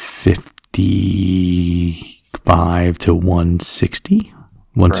 155 to 160.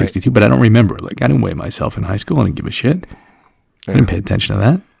 162, right. But I don't remember. Like, I didn't weigh myself in high school. I didn't give a shit. I didn't pay attention to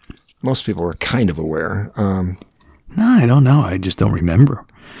that. Most people were kind of aware. No, I don't know. I just don't remember.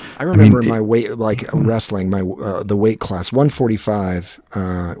 I remember my weight, like wrestling, the weight class, 145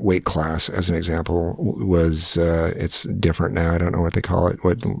 weight class, as an example, was, it's different now. I don't know what they call it,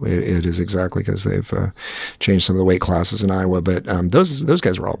 what it is exactly, because they've changed some of the weight classes in Iowa. But those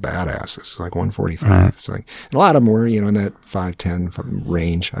guys were all badasses, like 145. Right. It's like, and a lot of them were, in that 5'10"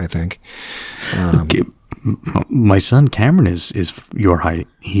 range, I think. My son Cameron is your height.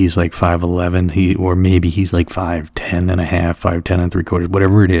 He's like 5'11", or maybe he's like 5'10 and a half, 5'10 and 3/4,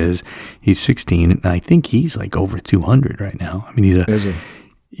 whatever it is. He's 16, and I think he's like over 200 right now. I mean, is he?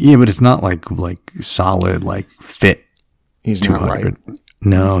 Yeah, but it's not like solid, like fit. He's 200. Not light.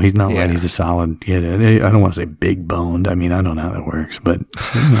 No, he's not light. He's a solid. Yeah, I don't want to say big boned. I mean, I don't know how that works, but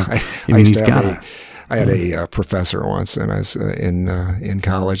I mean, he's got I had a professor once, and I was in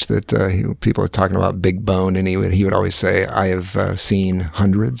college that people were talking about big bone, and he would always say, "I have seen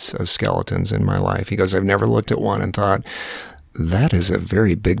hundreds of skeletons in my life." He goes, "I've never looked at one and thought that is a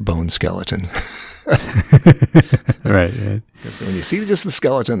very big bone skeleton." Right. So when you see just the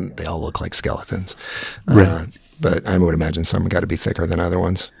skeleton, they all look like skeletons. Right. But I would imagine some got to be thicker than other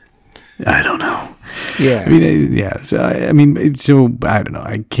ones. I don't know. Yeah. I mean, yeah. So, I mean, so I don't know.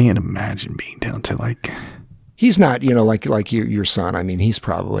 I can't imagine being down to like. He's not, like your son. I mean, he's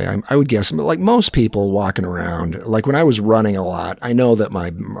probably, I would guess, like most people walking around, like when I was running a lot, I know that my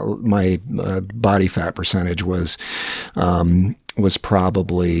body fat percentage was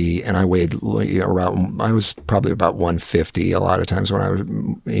probably, and I weighed around, I was probably about 150 a lot of times when I was,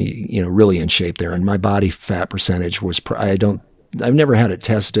 really in shape there. And my body fat percentage was, I've never had it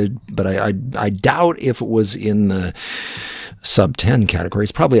tested, but I doubt if it was in the sub 10 category.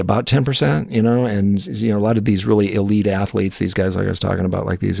 It's probably about 10%, and a lot of these really elite athletes, these guys like I was talking about,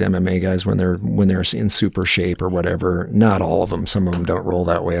 like these MMA guys, when they're in super shape or whatever, not all of them, some of them don't roll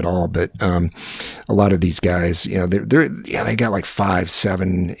that way at all, but a lot of these guys, they got like 5,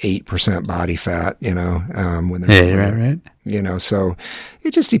 7, 8% body fat, when they're right. So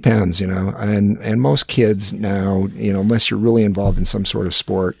it just depends, and most kids now, unless you're really involved in some sort of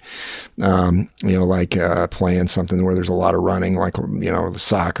sport, like playing something where there's a lot of running, like,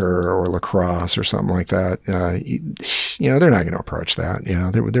 soccer or lacrosse or something like that, they're not going to approach that.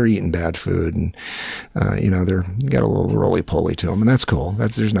 They're eating bad food, and, they're got a little roly-poly to them, and that's cool.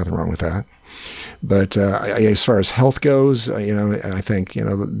 There's nothing wrong with that. But as far as health goes, I think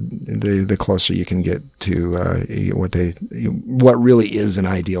the closer you can get to what really is an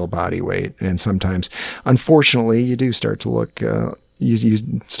ideal body weight, and sometimes, unfortunately, you do start to look you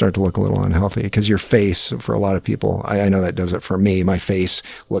start to look a little unhealthy because your face, for a lot of people, I know that does it for me. My face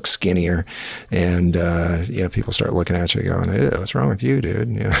looks skinnier, and people start looking at you going, "Ew, what's wrong with you, dude?"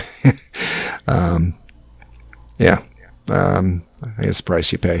 You know? I guess the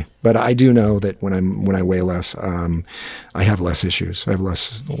price you pay. But I do know that when I weigh less, I have less issues. I have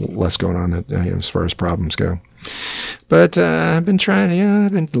less going on as far as problems go. But I've been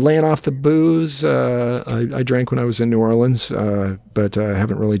I've been laying off the booze. I drank when I was in New Orleans, but I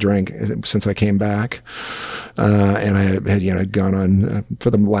haven't really drank since I came back. And I had gone on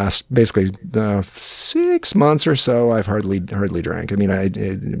for the last basically 6 months or so. I've hardly drank. I mean,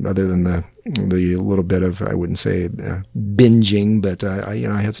 other than the little bit of, I wouldn't say binging, but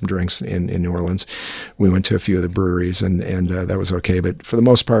I had some drinks in New Orleans. We went to a few of the breweries, and that was okay. But for the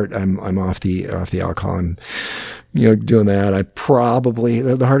most part, I'm off the alcohol. I'm doing that. I probably,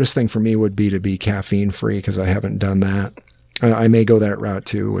 the hardest thing for me would be to be caffeine free, because I haven't done that. I may go that route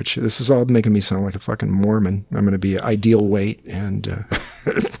too, which this is all making me sound like a fucking Mormon. I'm going to be ideal weight and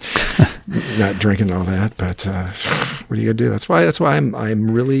not drinking all that. But what are you going to do? That's why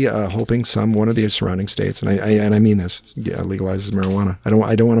I'm really hoping one of the surrounding states, and I mean this, legalizes marijuana. I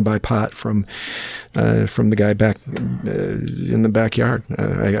don't want to buy pot from the guy back in the backyard.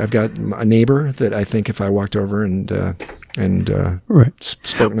 I've got a neighbor that I think if I walked over and right.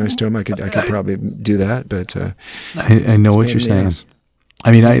 Spoke nice to him, I could probably do that. But I know what you're saying.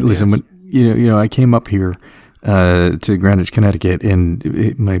 I mean, listen. When I came up here to Greenwich, Connecticut, and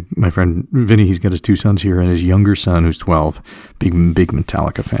my friend Vinny, he's got his 2 sons here, and his younger son, who's 12, big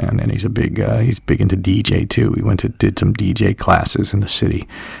Metallica fan, and he's big into DJ too. We did some DJ classes in the city,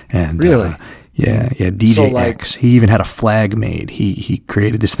 and really. Yeah, DJ X. He even had a flag made. He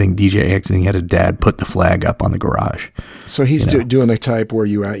created this thing, DJ X, and he had his dad put the flag up on the garage. So he's doing the type where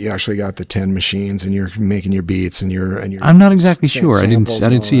you actually got the 10 machines and you're making your beats and you're. I'm not exactly sure. I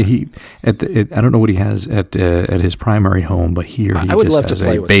didn't see I don't know what he has at his primary home, but here he just has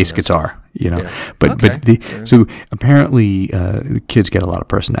a bass guitar. So apparently the kid's got a lot of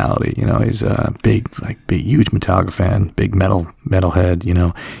personality. He's a big, huge Metallica fan, big metalhead.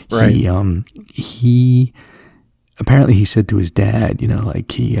 Right. He apparently he said to his dad,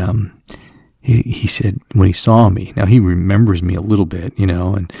 he said when he saw me, now he remembers me a little bit,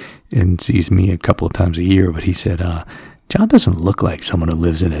 and sees me a couple of times a year, but he said, John doesn't look like someone who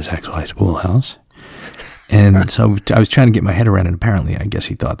lives in his ex-wife's pool house. And so I was trying to get my head around it. Apparently, I guess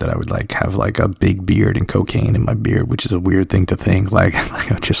he thought that I would have a big beard and cocaine in my beard, which is a weird thing to think. I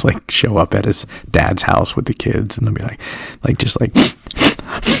would just show up at his dad's house with the kids and they'd be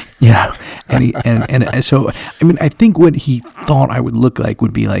and so I mean, I think what he thought I would look like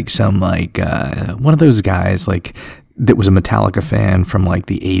would be some one of those guys that was a Metallica fan from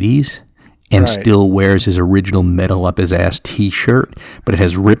the 80s. And right. Still wears his original metal up his ass T-shirt, but it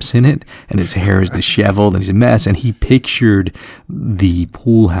has rips in it, and his hair is disheveled, and he's a mess. And he pictured the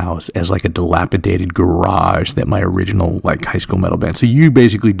pool house as a dilapidated garage that my original high school metal band. So you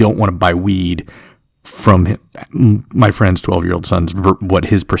basically don't want to buy weed from him, my friend's 12-year-old son's what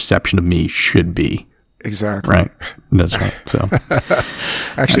his perception of me should be. Exactly. Right. That's right. So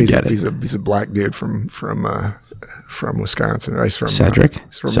actually, he's a black dude from Wisconsin. He's from Cedric.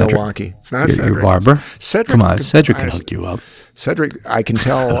 He's from Milwaukee. It's not Cedric. Your barber. Cedric. Come on, Cedric can hook you up. Cedric, I can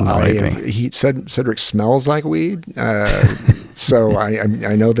tell. Cedric smells like weed, so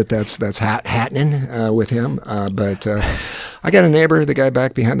I know that's happening with him. But I got a neighbor, the guy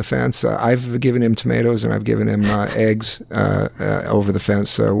back behind the fence. I've given him tomatoes and I've given him eggs over the fence.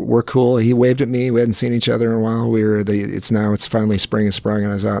 So we're cool. He waved at me. We hadn't seen each other in a while. It's finally spring has sprung, and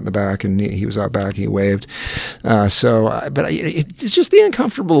I was out in the back, and he was out back. He waved. But it's just the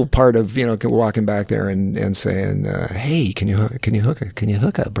uncomfortable part of walking back there and saying, "Hey, can you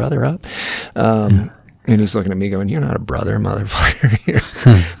hook a brother up?" And he's looking at me going, "You're not a brother, motherfucker.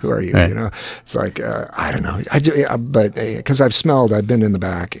 Who are you?" Right. It's I don't know. But because I've been in the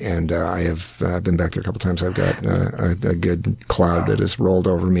back, and I have been back there a couple times. I've got a good cloud that has rolled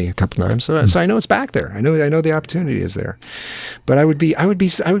over me a couple times, so I know it's back there. I know the opportunity is there. But I would be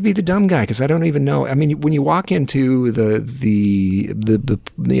the dumb guy, because I don't even know. I mean, when you walk into the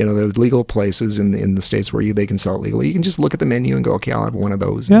legal places in the states where they can sell it legally, you can just look at the menu and go, "Okay, I'll have one of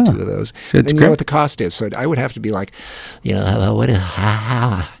those and 2 of those." So and you know what the cost is. So I would have to be how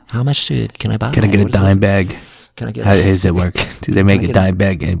much can I buy? Can I get a dime bag? Can I get? How does it work? Do they make a dime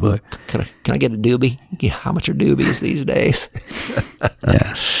bag anymore? Can I get a doobie? Yeah, how much are doobies these days?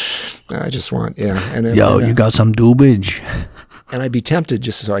 Yeah. I just want, you got some doobage. And I'd be tempted,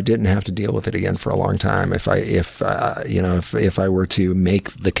 just so I didn't have to deal with it again for a long time. If I were to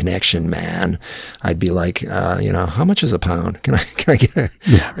make the connection, man, I'd be like, how much is a pound? Can I get it?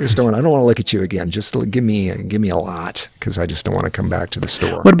 Yeah. I don't want to look at you again. Just give me a lot, because I just don't want to come back to the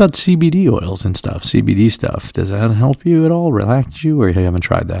store. What about CBD oils and stuff? CBD stuff, does that help you at all? Relax you, or you haven't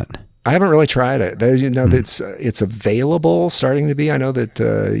tried that? I haven't really tried it. It's available, starting to be. I know that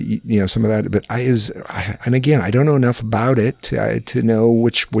some of that, but I don't know enough about it to know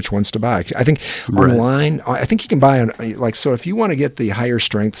which ones to buy. I think online, I think you can buy so if you want to get the higher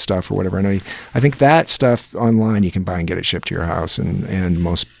strength stuff or whatever, I think that stuff online you can buy and get it shipped to your house, and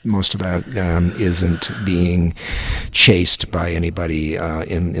most of that isn't being chased by anybody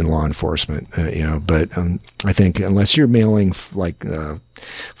in law enforcement, But I think unless you're mailing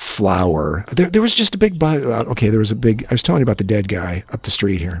flour. There was just a big there was a big. I was telling you about the dead guy up the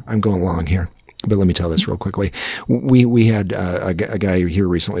street here. I'm going long here, but let me tell this real quickly. We had a guy here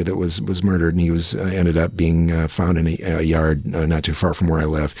recently that was murdered, and he was ended up being found in a yard not too far from where I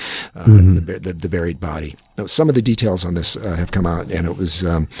live. The buried body. Now, some of the details on this have come out, and it was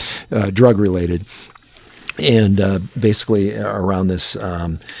drug related. And basically around this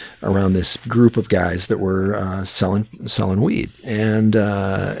group of guys that were selling weed, and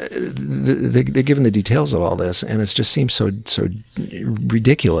they're given the details of all this, and it just seems so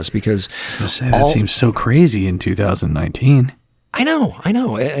ridiculous because that seems so crazy in 2019. I know.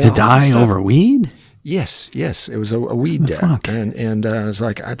 To die over weed? Yes, it was a weed death, and I was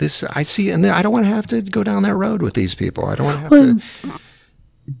like, I see, and I don't want to have to go down that road with these people. I don't want to have to.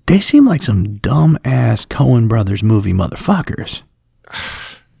 They seem like some dumb-ass Coen Brothers movie motherfuckers.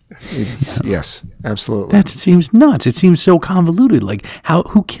 Yes, absolutely. That seems nuts. It seems so convoluted. Like,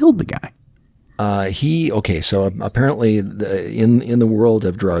 who killed the guy? So apparently in the world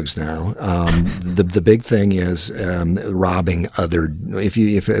of drugs now, the big thing is robbing other. If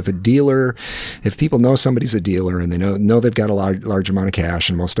people know somebody's a dealer and they know they've got a large amount of cash,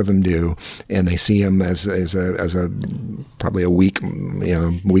 and most of them do, and they see him as a probably a weak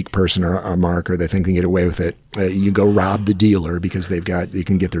person or a mark, or they think they can get away with it, you go rob the dealer because you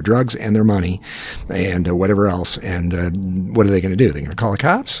can get their drugs and their money and whatever else. And what are they going to do? They're going to call the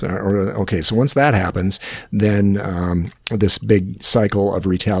cops? So once that happens, then this big cycle of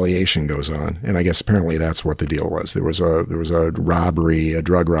retaliation goes on, and I guess apparently that's what the deal was. There was a robbery, a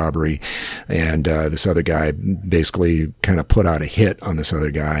drug robbery, and this other guy basically kind of put out a hit on this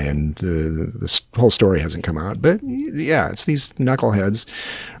other guy, and this whole story hasn't come out. But yeah, it's these knuckleheads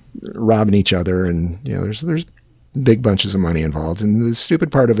robbing each other, and there's big bunches of money involved. And the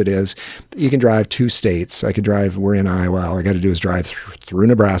stupid part of it is you can drive 2 states. We're in Iowa. All I got to do is drive through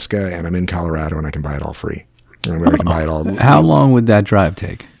Nebraska, and I'm in Colorado, and I can buy it all free. I can buy it all. How long would that drive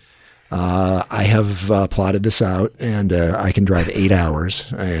take? I have plotted this out, and I can drive 8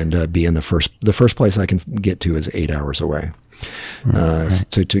 hours and be in the first place I can get to is 8 hours away.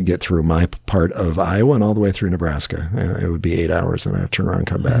 To get through my part of Iowa and all the way through Nebraska. It would be 8 hours, and I have to turn around and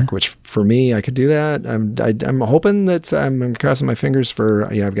come back, which for me, I could do that. I'm hoping that I'm crossing my fingers for,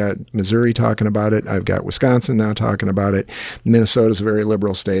 I've got Missouri talking about it. I've got Wisconsin now talking about it. Minnesota's a very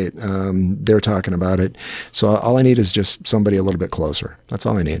liberal state. They're talking about it. So all I need is just somebody a little bit closer. That's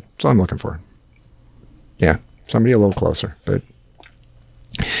all I need. That's all I'm looking for. Yeah, somebody a little closer, but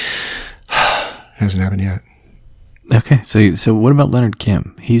hasn't happened yet. Okay, so what about Leonard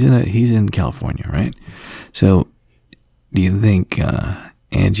Kim? He's in California, right? So, do you think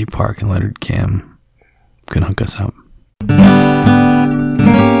Angie Park and Leonard Kim could hook us up?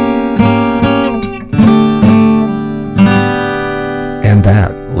 And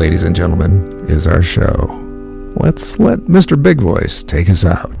that, ladies and gentlemen, is our show. Let's let Mr. Big Voice take us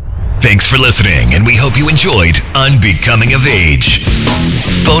out. Thanks for listening, and we hope you enjoyed Unbecoming of Age.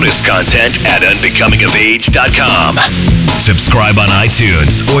 Bonus content at unbecomingofage.com. Subscribe on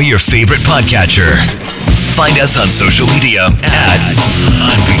iTunes or your favorite podcatcher. Find us on social media at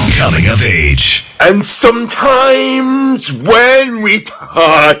Unbecoming of Age. And sometimes when we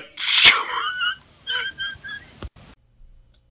touch